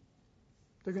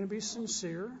 They're going to be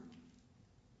sincere.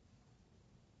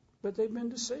 But they've been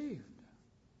deceived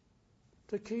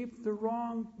to keep the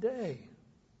wrong day,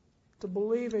 to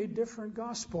believe a different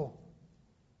gospel.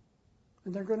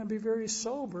 And they're going to be very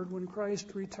sobered when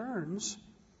Christ returns.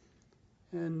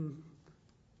 And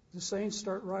the saints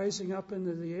start rising up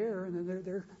into the air, and then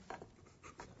they're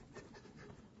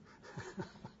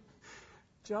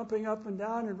jumping up and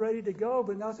down and ready to go,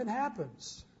 but nothing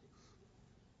happens.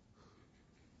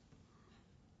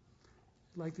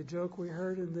 Like the joke we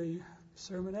heard in the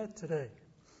sermonette today.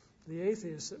 The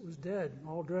atheist that was dead,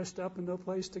 all dressed up and no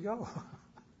place to go.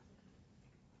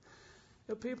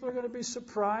 People are going to be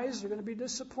surprised. They're going to be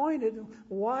disappointed.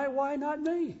 Why not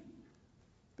me?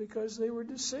 Because they were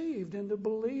deceived into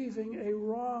believing a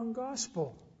wrong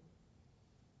gospel.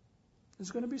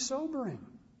 It's going to be sobering.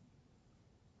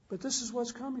 But this is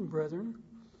what's coming, brethren.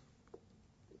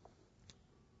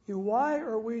 Why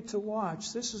are we to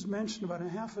watch? This is mentioned about a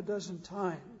half a dozen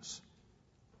times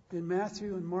in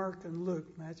Matthew and Mark and Luke.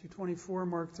 Matthew 24,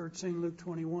 Mark 13, Luke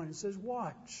 21. It says,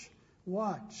 watch,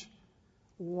 watch.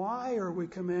 Why are we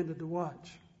commanded to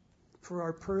watch? For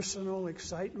our personal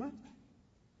excitement?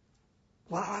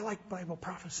 Well, I like Bible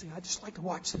prophecy. I just like to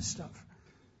watch this stuff.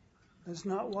 That's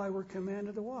not why we're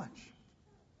commanded to watch.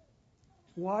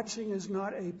 Watching is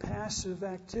not a passive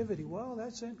activity. Well,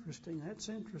 that's interesting.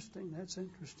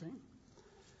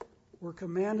 We're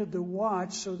commanded to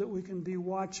watch so that we can be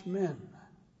watchmen.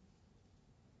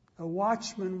 A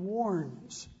watchman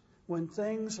warns when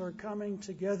things are coming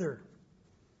together.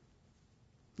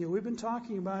 We've been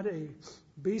talking about a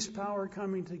beast power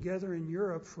coming together in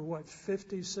Europe for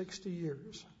 50, 60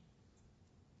 years.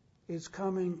 It's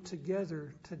coming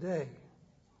together today.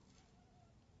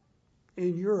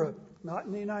 In Europe, not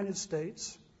in the United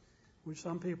States, which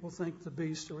some people think the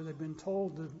beast, or they've been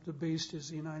told the beast is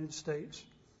the United States.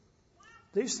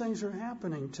 These things are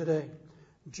happening today.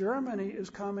 Germany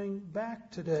is coming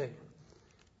back today.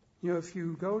 If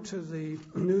you go to the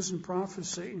News and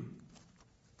Prophecy,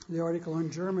 the article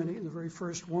on Germany, the very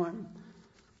first one,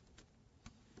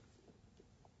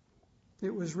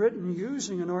 it was written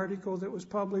using an article that was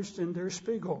published in Der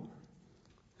Spiegel.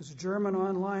 It's a German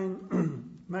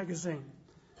online magazine.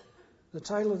 The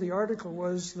title of the article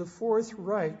was The Fourth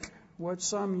Reich, What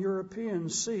Some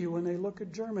Europeans See When They Look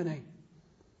at Germany.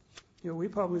 We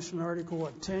published an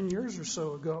article, 10 years or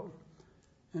so ago,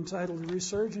 entitled The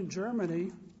Resurgent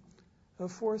Germany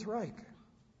of Fourth Reich.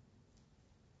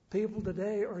 People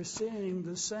today are seeing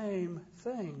the same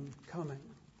thing coming.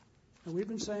 And we've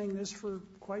been saying this for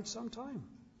quite some time.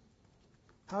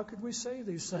 How could we say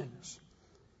these things?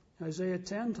 Isaiah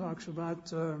 10 talks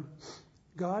about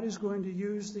God is going to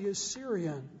use the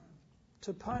Assyrian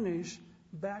to punish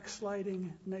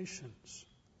backsliding nations.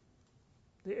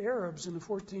 The Arabs in the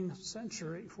 14th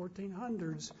century,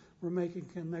 1400s, were making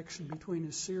a connection between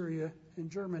Assyria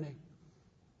and Germany.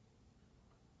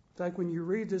 In fact, when you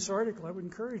read this article, I would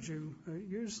encourage you,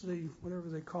 use the, whatever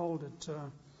they called it,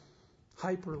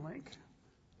 hyperlink.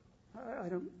 I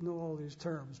don't know all these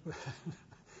terms, but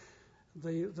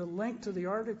the link to the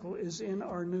article is in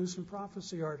our News and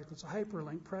Prophecy article. It's a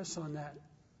hyperlink. Press on that.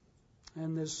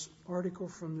 And this article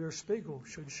from Der Spiegel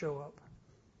should show up.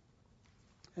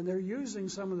 And they're using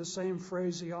some of the same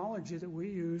phraseology that we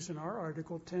used in our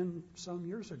article 10 some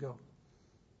years ago.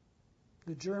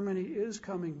 that Germany is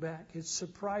coming back. It's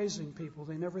surprising people.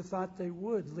 They never thought they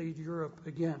would lead Europe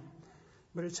again,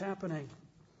 but it's happening.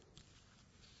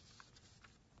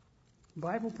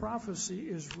 Bible prophecy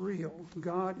is real.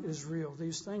 God is real.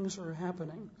 These things are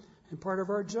happening. And part of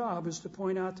our job is to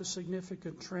point out the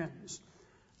significant trends.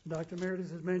 Dr.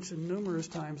 Meredith has mentioned numerous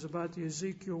times about the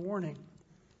Ezekiel warning.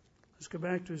 Let's go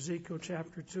back to Ezekiel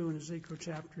chapter 2 and Ezekiel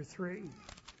chapter 3.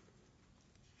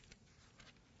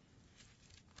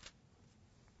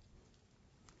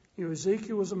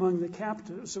 Ezekiel was among the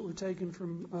captives that were taken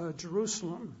from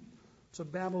Jerusalem to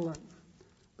Babylon.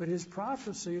 But his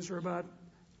prophecies are about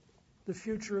the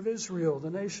future of Israel,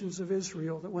 the nations of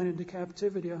Israel that went into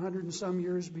captivity 100 and some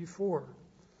years before.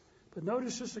 But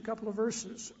notice just a couple of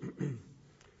verses.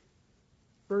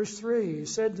 Verse 3, he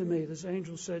said to me, this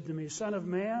angel said to me, Son of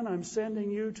man, I'm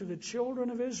sending you to the children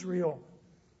of Israel.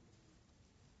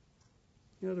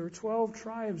 There are 12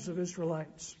 tribes of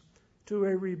Israelites. To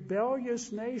a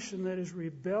rebellious nation that has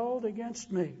rebelled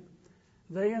against me.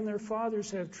 They and their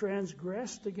fathers have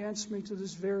transgressed against me to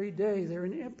this very day. They're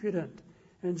an impudent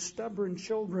and stubborn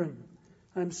children.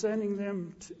 I'm sending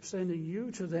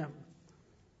you to them.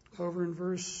 Over in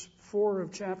verse 4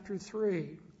 of chapter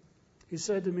 3, he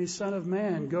said to me, Son of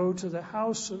man, go to the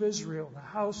house of Israel. The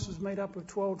house is made up of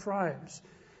 12 tribes.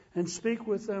 And speak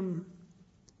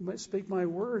my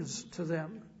words to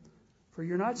them. For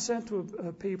you're not sent to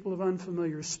a people of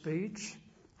unfamiliar speech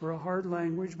or a hard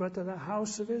language, but to the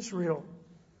house of Israel.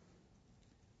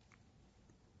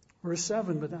 Verse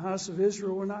 7, but the house of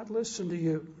Israel will not listen to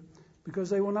you, because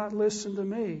they will not listen to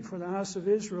me, for the house of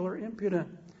Israel are impudent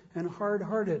and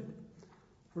hard-hearted.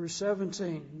 Verse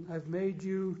 17, I've made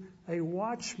you a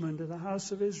watchman to the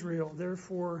house of Israel.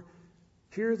 Therefore,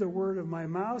 hear the word of my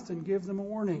mouth and give them a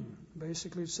warning.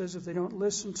 Basically, it says if they don't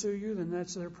listen to you, then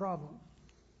that's their problem.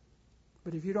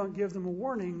 But if you don't give them a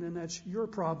warning, then that's your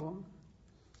problem.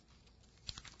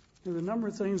 There are a number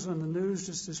of things on the news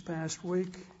just this past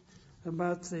week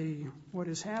about what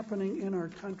is happening in our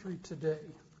country today.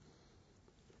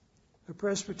 A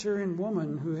Presbyterian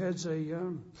woman who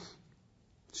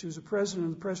she was a president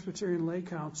of the Presbyterian Lay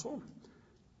Council,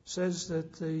 says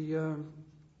that the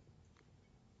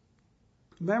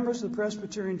members of the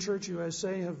Presbyterian Church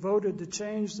USA have voted to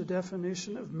change the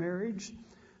definition of marriage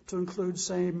to include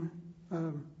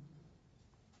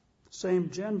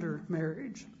same-gender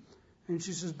marriage. And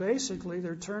she says basically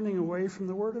they're turning away from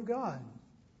the Word of God.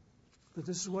 But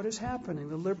this is what is happening.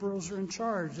 The liberals are in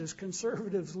charge. As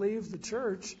conservatives leave the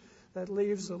church, that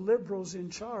leaves the liberals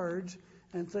in charge,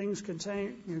 and things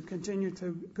continue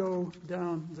to go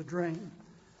down the drain.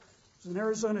 An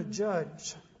Arizona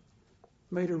judge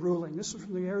made a ruling. This is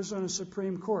from the Arizona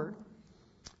Supreme Court.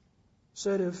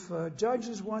 Said if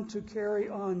judges want to carry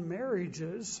on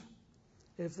marriages,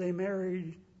 if they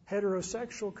marry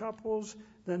heterosexual couples,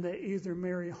 then they either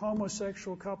marry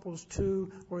homosexual couples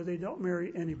too, or they don't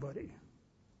marry anybody.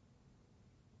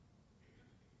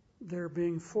 They're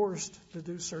being forced to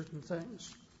do certain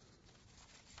things.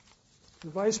 The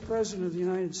Vice President of the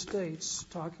United States,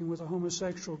 talking with a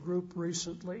homosexual group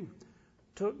recently,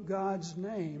 took God's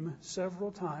name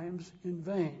several times in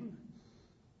vain.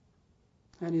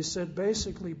 And he said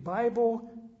basically Bible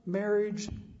marriage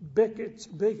bigots,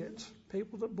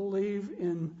 people that believe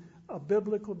in a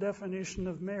biblical definition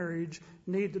of marriage,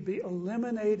 need to be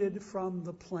eliminated from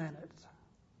the planet.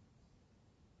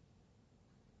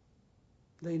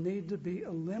 They need to be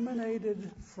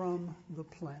eliminated from the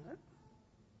planet.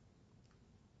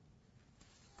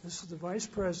 This is the vice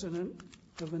president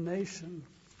of a nation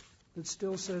that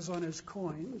still says on its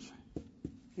coins,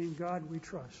 in God we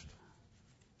trust.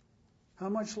 How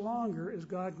much longer is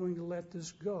God going to let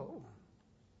this go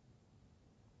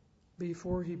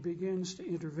before he begins to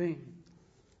intervene?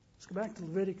 Let's go back to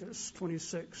Leviticus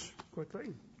 26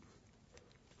 quickly,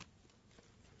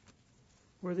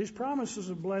 where these promises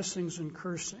of blessings and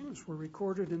cursings were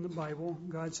recorded in the Bible.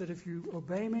 God said, if you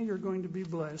obey me, you're going to be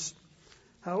blessed.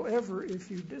 However, if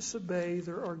you disobey,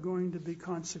 there are going to be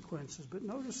consequences. But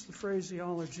notice the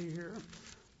phraseology here,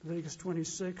 Leviticus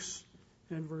 26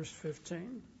 and verse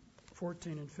 14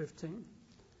 and 15.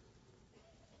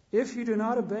 If you do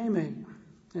not obey me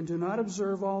and do not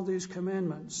observe all these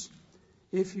commandments,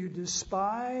 if you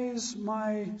despise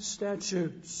my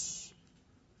statutes,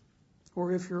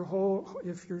 or if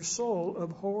your soul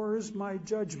abhors my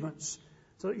judgments,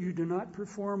 so that you do not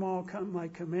perform all my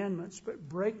commandments, but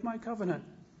break my covenant,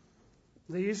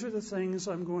 these are the things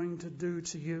I'm going to do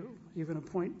to you. Even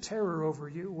appoint terror over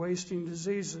you, wasting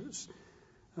diseases.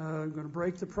 I'm going to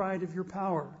break the pride of your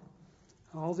power.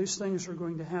 All these things are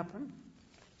going to happen.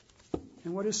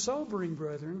 And what is sobering,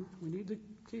 brethren, we need to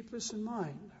keep this in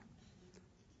mind.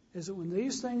 is that when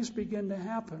these things begin to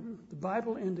happen, the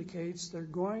Bible indicates they're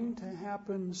going to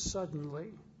happen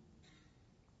suddenly.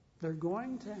 They're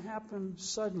going to happen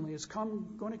suddenly. It's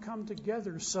going to come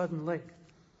together suddenly.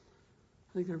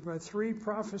 I think there are about 3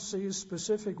 prophecies,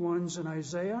 specific ones in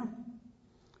Isaiah,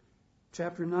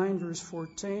 chapter 9, verse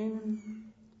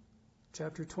 14,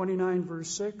 chapter 29, verse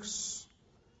 6,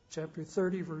 chapter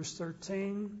 30, verse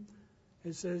 13.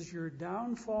 It says, your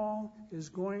downfall is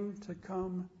going to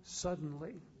come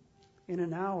suddenly, in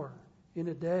an hour, in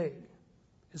a day.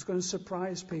 It's going to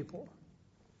surprise people.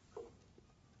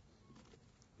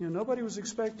 Nobody was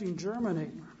expecting Germany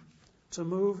to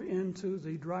move into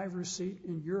the driver's seat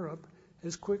in Europe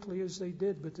as quickly as they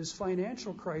did. But this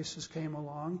financial crisis came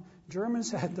along. Germans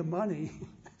had the money,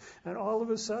 and all of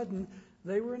a sudden,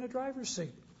 they were in a driver's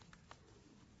seat.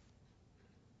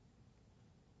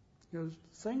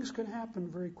 Things could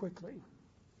happen very quickly.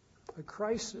 A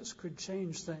crisis could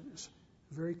change things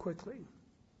very quickly.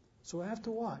 So I have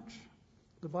to watch.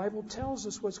 The Bible tells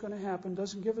us what's going to happen,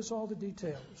 doesn't give us all the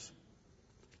details.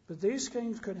 But these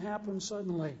things could happen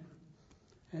suddenly.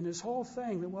 And this whole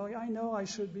thing that, well, I know I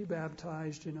should be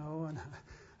baptized, and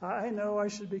I know I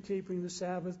should be keeping the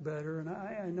Sabbath better, and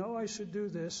I know I should do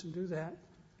this and do that.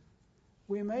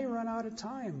 We may run out of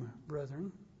time,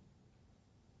 brethren.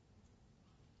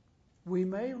 We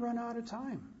may run out of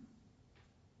time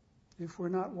if we're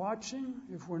not watching,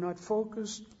 if we're not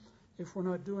focused, if we're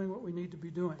not doing what we need to be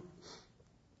doing.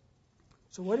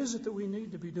 So what is it that we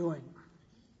need to be doing?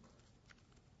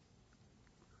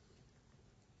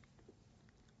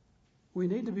 We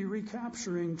need to be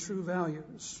recapturing true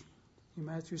values. In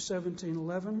Matthew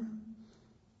 17:11,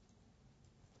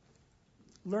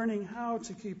 learning how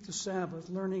to keep the Sabbath,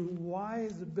 learning why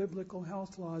the biblical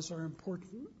health laws are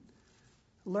important,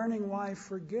 learning why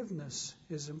forgiveness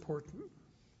is important.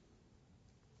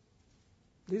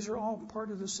 These are all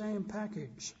part of the same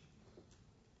package.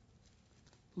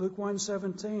 Luke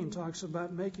 1:17 talks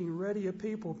about making ready a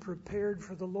people prepared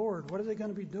for the Lord. What are they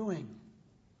going to be doing?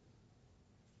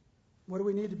 What do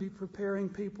we need to be preparing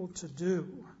people to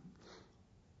do?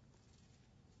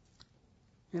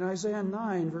 In Isaiah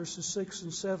 9, verses 6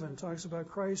 and 7, talks about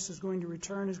Christ is going to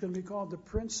return. He's going to be called the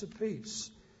Prince of Peace.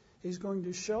 He's going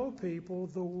to show people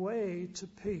the way to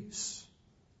peace.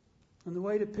 And the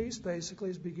way to peace, basically,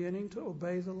 is beginning to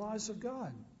obey the laws of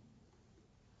God.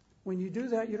 When you do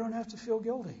that, you don't have to feel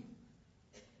guilty.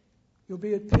 You'll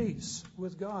be at peace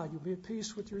with God. You'll be at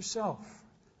peace with yourself.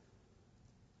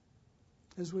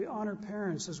 As we honor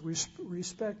parents, as we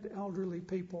respect elderly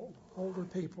people, older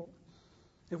people,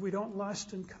 if we don't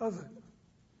lust and covet,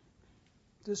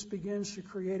 this begins to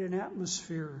create an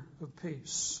atmosphere of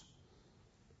peace.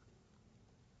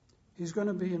 He's going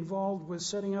to be involved with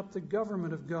setting up the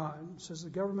government of God. It says the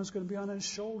government's going to be on his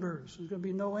shoulders. There's going to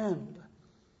be no end.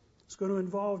 It's going to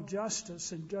involve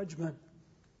justice and judgment.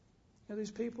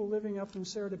 These people living up in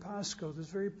Cerro de Pasco, this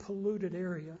very polluted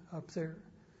area up there,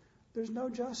 there's no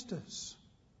justice.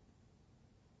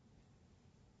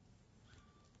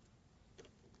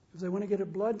 If they want to get a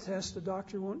blood test, the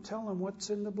doctor won't tell them what's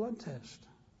in the blood test,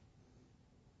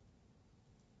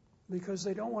 because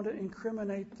they don't want to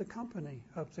incriminate the company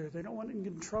up there. They don't want to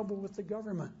get in trouble with the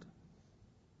government.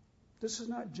 This is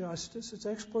not justice, it's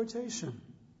exploitation.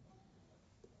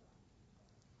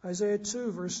 Isaiah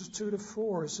 2, verses 2 to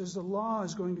 4, says the law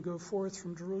is going to go forth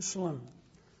from Jerusalem.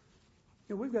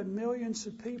 We've got millions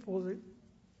of people that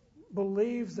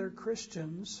believe they're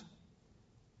Christians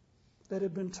that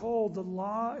have been told the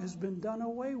law has been done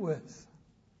away with.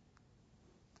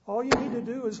 All you need to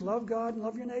do is love God and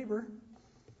love your neighbor.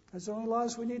 That's the only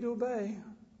laws we need to obey.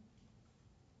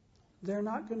 They're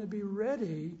not going to be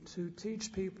ready to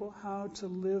teach people how to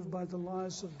live by the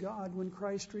laws of God when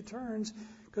Christ returns,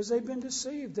 because they've been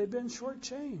deceived. They've been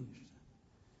shortchanged.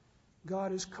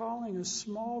 God is calling a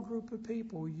small group of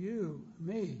people, you,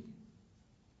 me,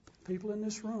 people in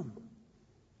this room,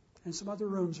 and some other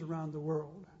rooms around the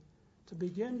world, to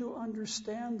begin to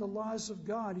understand the laws of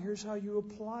God. Here's how you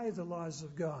apply the laws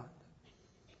of God.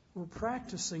 We're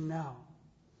practicing now,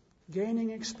 gaining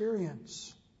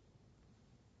experience.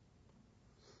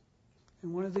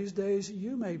 And one of these days,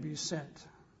 you may be sent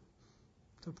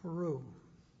to Peru,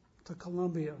 to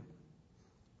Colombia,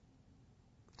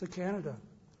 to Canada,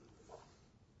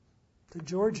 to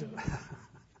Georgia,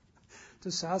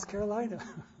 to South Carolina,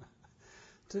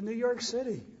 to New York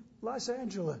City, Los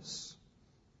Angeles.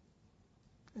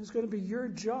 It's going to be your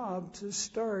job to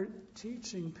start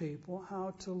teaching people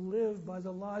how to live by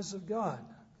the laws of God.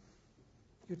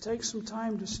 You take some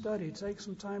time to study, take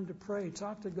some time to pray,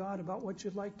 talk to God about what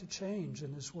you'd like to change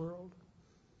in this world.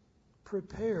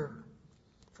 Prepare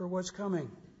for what's coming.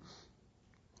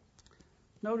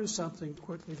 Notice something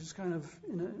quickly, just kind of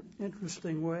in an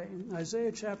interesting way. In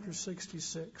Isaiah chapter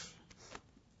 66.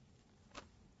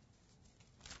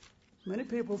 Many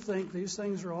people think these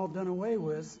things are all done away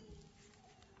with,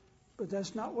 but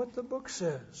that's not what the book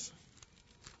says.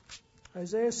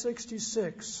 Isaiah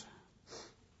 66,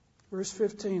 verse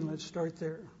 15, let's start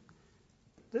there.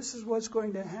 This is what's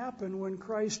going to happen when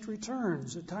Christ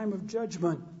returns, a time of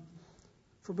judgment.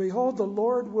 For behold, the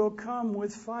Lord will come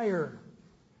with fire,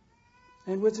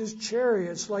 and with his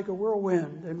chariots like a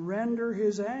whirlwind, and render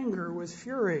his anger with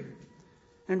fury,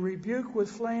 and rebuke with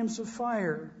flames of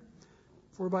fire.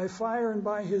 For by fire and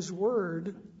by his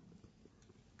word,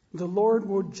 the Lord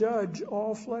will judge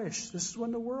all flesh. This is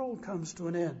when the world comes to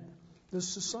an end. This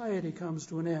society comes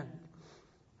to an end.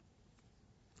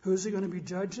 Who is he going to be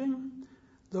judging?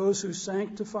 Those who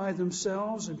sanctify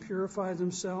themselves and purify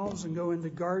themselves and go into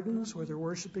gardens where they're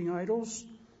worshiping idols.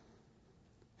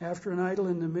 After an idol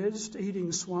in the midst,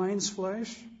 eating swine's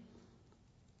flesh.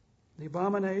 The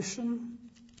abomination.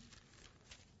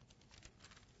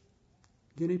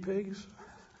 Guinea pigs.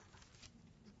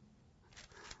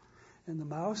 And the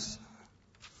mouse.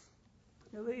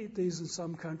 They eat these in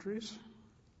some countries,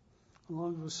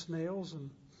 along with snails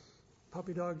and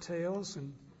puppy dog tails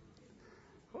and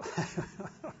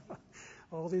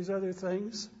all these other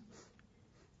things.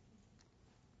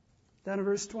 Then in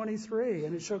verse 23,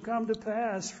 and it shall come to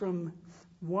pass from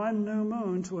one new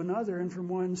moon to another, and from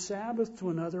one Sabbath to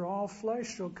another, all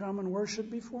flesh shall come and worship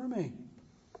before me.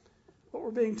 What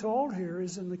we're being told here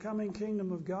is in the coming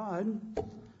kingdom of God,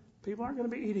 people aren't going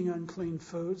to be eating unclean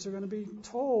foods. They're going to be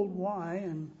told why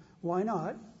and why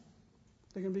not.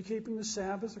 They're going to be keeping the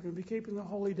Sabbath. They're going to be keeping the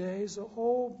holy days. The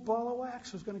whole ball of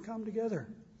wax is going to come together.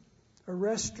 A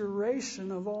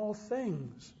restoration of all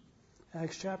things.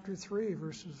 Acts chapter 3,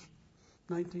 verses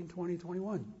 19, 20,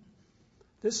 21.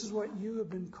 This is what you have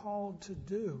been called to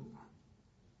do.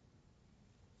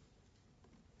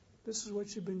 This is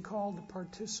what you've been called to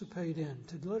participate in,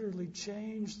 to literally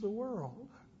change the world.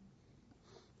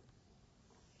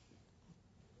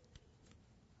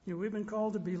 We've been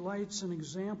called to be lights and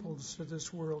examples to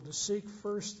this world, to seek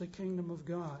first the kingdom of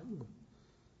God.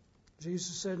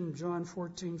 Jesus said in John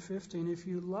 14:15, if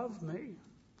you love me,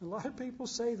 a lot of people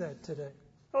say that today.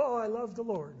 Oh, I love the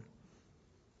Lord.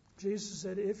 Jesus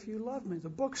said, if you love me, the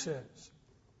book says,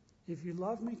 if you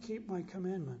love me, keep my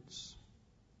commandments.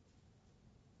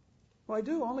 Well, I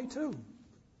do, only 2.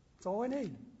 That's all I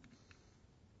need.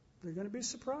 They're going to be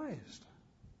surprised.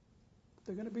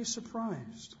 They're going to be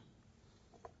surprised.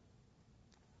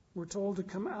 We're told to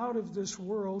come out of this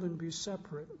world and be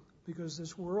separate because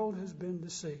this world has been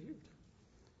deceived.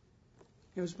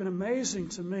 It's been amazing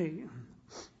to me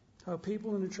how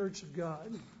people in the Church of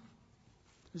God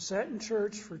who sat in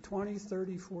church for 20,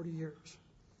 30, 40 years,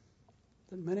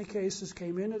 in many cases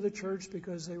came into the church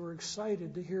because they were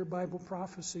excited to hear Bible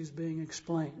prophecies being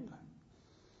explained.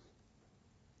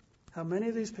 How many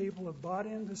of these people have bought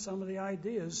into some of the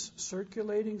ideas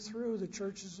circulating through the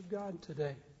churches of God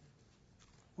today?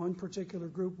 One particular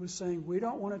group was saying, we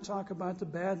don't want to talk about the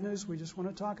bad news, we just want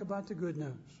to talk about the good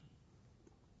news.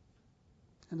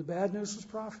 And the bad news was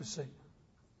prophecy.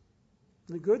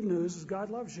 And the good news is God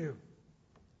loves you.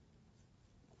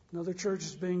 Another church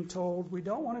is being told, we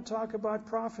don't want to talk about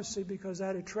prophecy because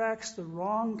that attracts the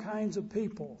wrong kinds of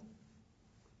people.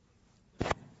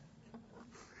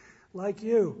 Like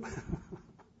you.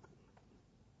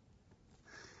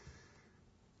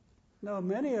 No,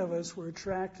 many of us were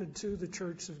attracted to the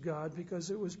Church of God because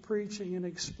it was preaching and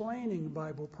explaining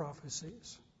Bible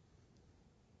prophecies.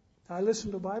 I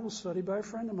listened to a Bible study by a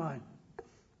friend of mine.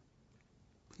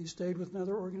 He stayed with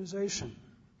another organization.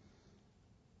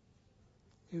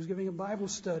 He was giving a Bible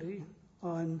study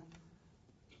on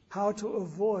how to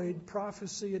avoid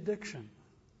prophecy addiction.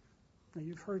 Now,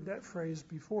 you've heard that phrase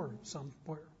before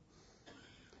somewhere.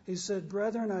 He said,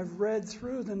 brethren, I've read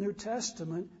through the New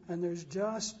Testament, and there's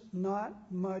just not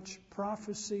much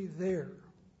prophecy there.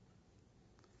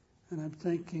 And I'm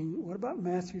thinking, what about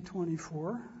Matthew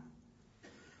 24?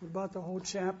 What about the whole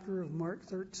chapter of Mark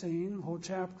 13, the whole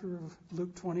chapter of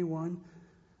Luke 21?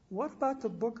 What about the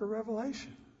book of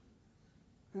Revelation?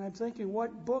 And I'm thinking,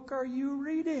 what book are you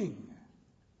reading?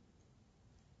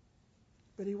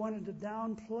 But he wanted to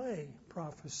downplay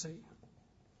prophecy.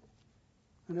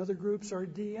 And other groups are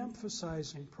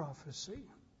de-emphasizing prophecy.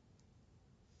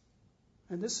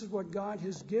 And this is what God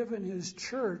has given His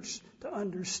church to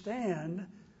understand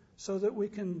so that we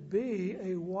can be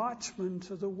a watchman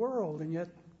to the world. And yet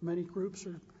many groups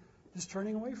are just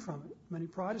turning away from it. Many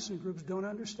Protestant groups don't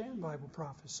understand Bible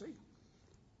prophecy.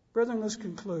 Brethren, let's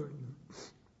conclude.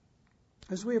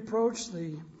 As we approach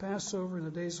the Passover and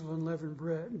the days of unleavened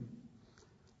bread,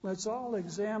 let's all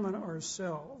examine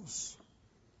ourselves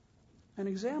and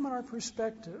examine our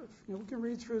perspective. We can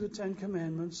read through the Ten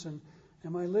Commandments and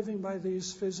am I living by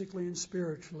these physically and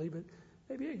spiritually, but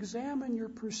maybe examine your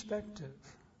perspective.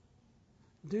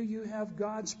 Do you have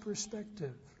God's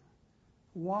perspective?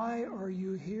 Why are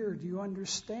you here? Do you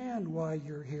understand why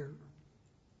you're here?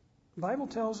 The Bible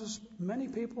tells us many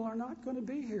people are not going to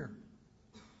be here.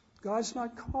 God's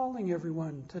not calling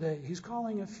everyone today. He's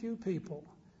calling a few people.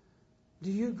 Do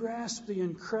you grasp the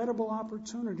incredible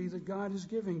opportunity that God is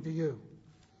giving to you?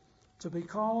 To be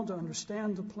called to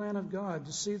understand the plan of God,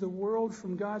 to see the world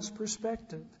from God's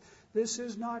perspective. This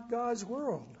is not God's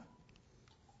world.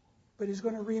 But He's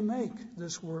going to remake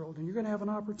this world, and you're going to have an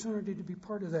opportunity to be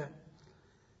part of that.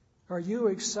 Are you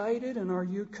excited and are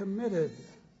you committed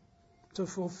to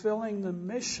fulfilling the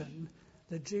mission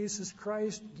that Jesus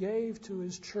Christ gave to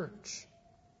His church?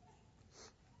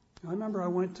 I remember I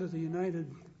went to the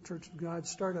United Church of God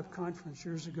Startup Conference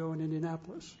years ago in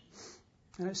Indianapolis,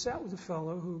 and I sat with a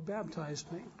fellow who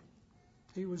baptized me.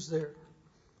 He was there.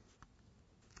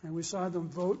 And we saw them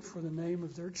vote for the name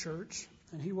of their church,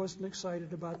 and he wasn't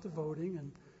excited about the voting,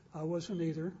 and I wasn't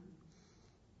either.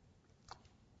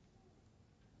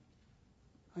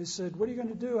 I said, "What are you going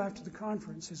to do after the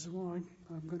conference?" He said, "Well,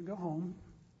 I'm going to go home."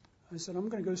 I said, "I'm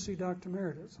going to go see Dr.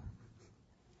 Meredith."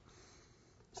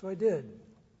 So I did.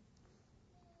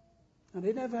 I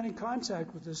didn't have any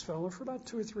contact with this fellow for about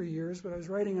 2 or 3 years, but I was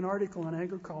writing an article on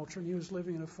agriculture, and he was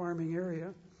living in a farming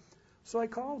area. So I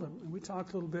called him, and we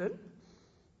talked a little bit.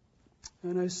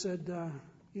 And I said,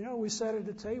 we sat at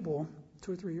a table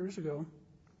 2 or 3 years ago.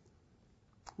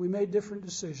 We made different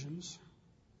decisions.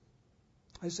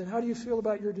 I said, "How do you feel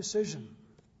about your decision?"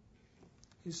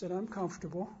 He said, "I'm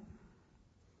comfortable."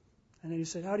 And then he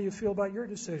said, "How do you feel about your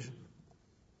decision?"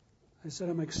 I said,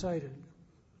 "I'm excited.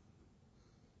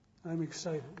 I'm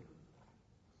excited."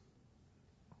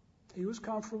 He was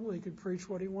comfortable. He could preach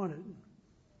what he wanted.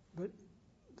 But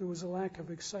there was a lack of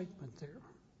excitement there.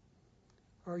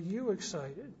 Are you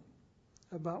excited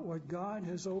about what God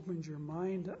has opened your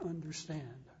mind to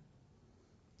understand?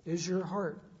 Is your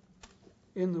heart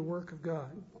in the work of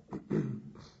God?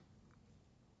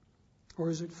 Or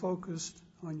is it focused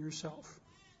on yourself?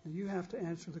 You have to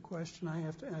answer the question. I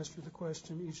have to answer the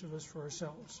question, each of us for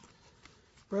ourselves.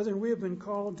 Brethren, we have been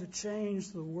called to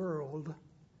change the world,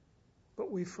 but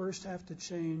we first have to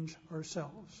change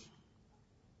ourselves.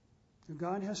 And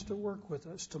God has to work with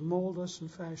us, to mold us and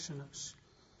fashion us.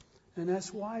 And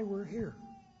that's why we're here.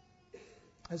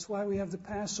 That's why we have the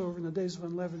Passover and the days of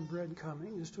unleavened bread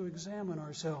coming, is to examine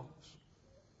ourselves,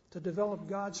 to develop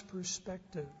God's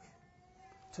perspective,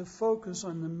 to focus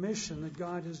on the mission that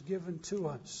God has given to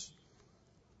us,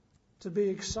 to be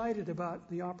excited about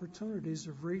the opportunities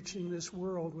of reaching this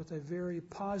world with a very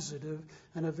positive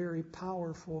and a very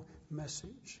powerful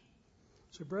message.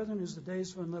 So, brethren, as the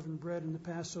days of unleavened bread and the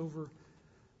Passover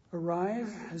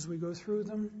arrive, as we go through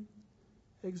them,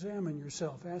 examine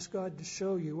yourself. Ask God to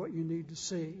show you what you need to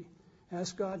see.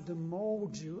 Ask God to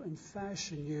mold you and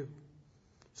fashion you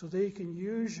so that He can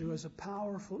use you as a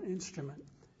powerful instrument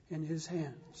in His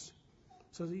hands,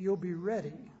 so that you'll be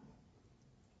ready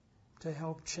to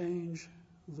help change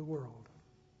the world.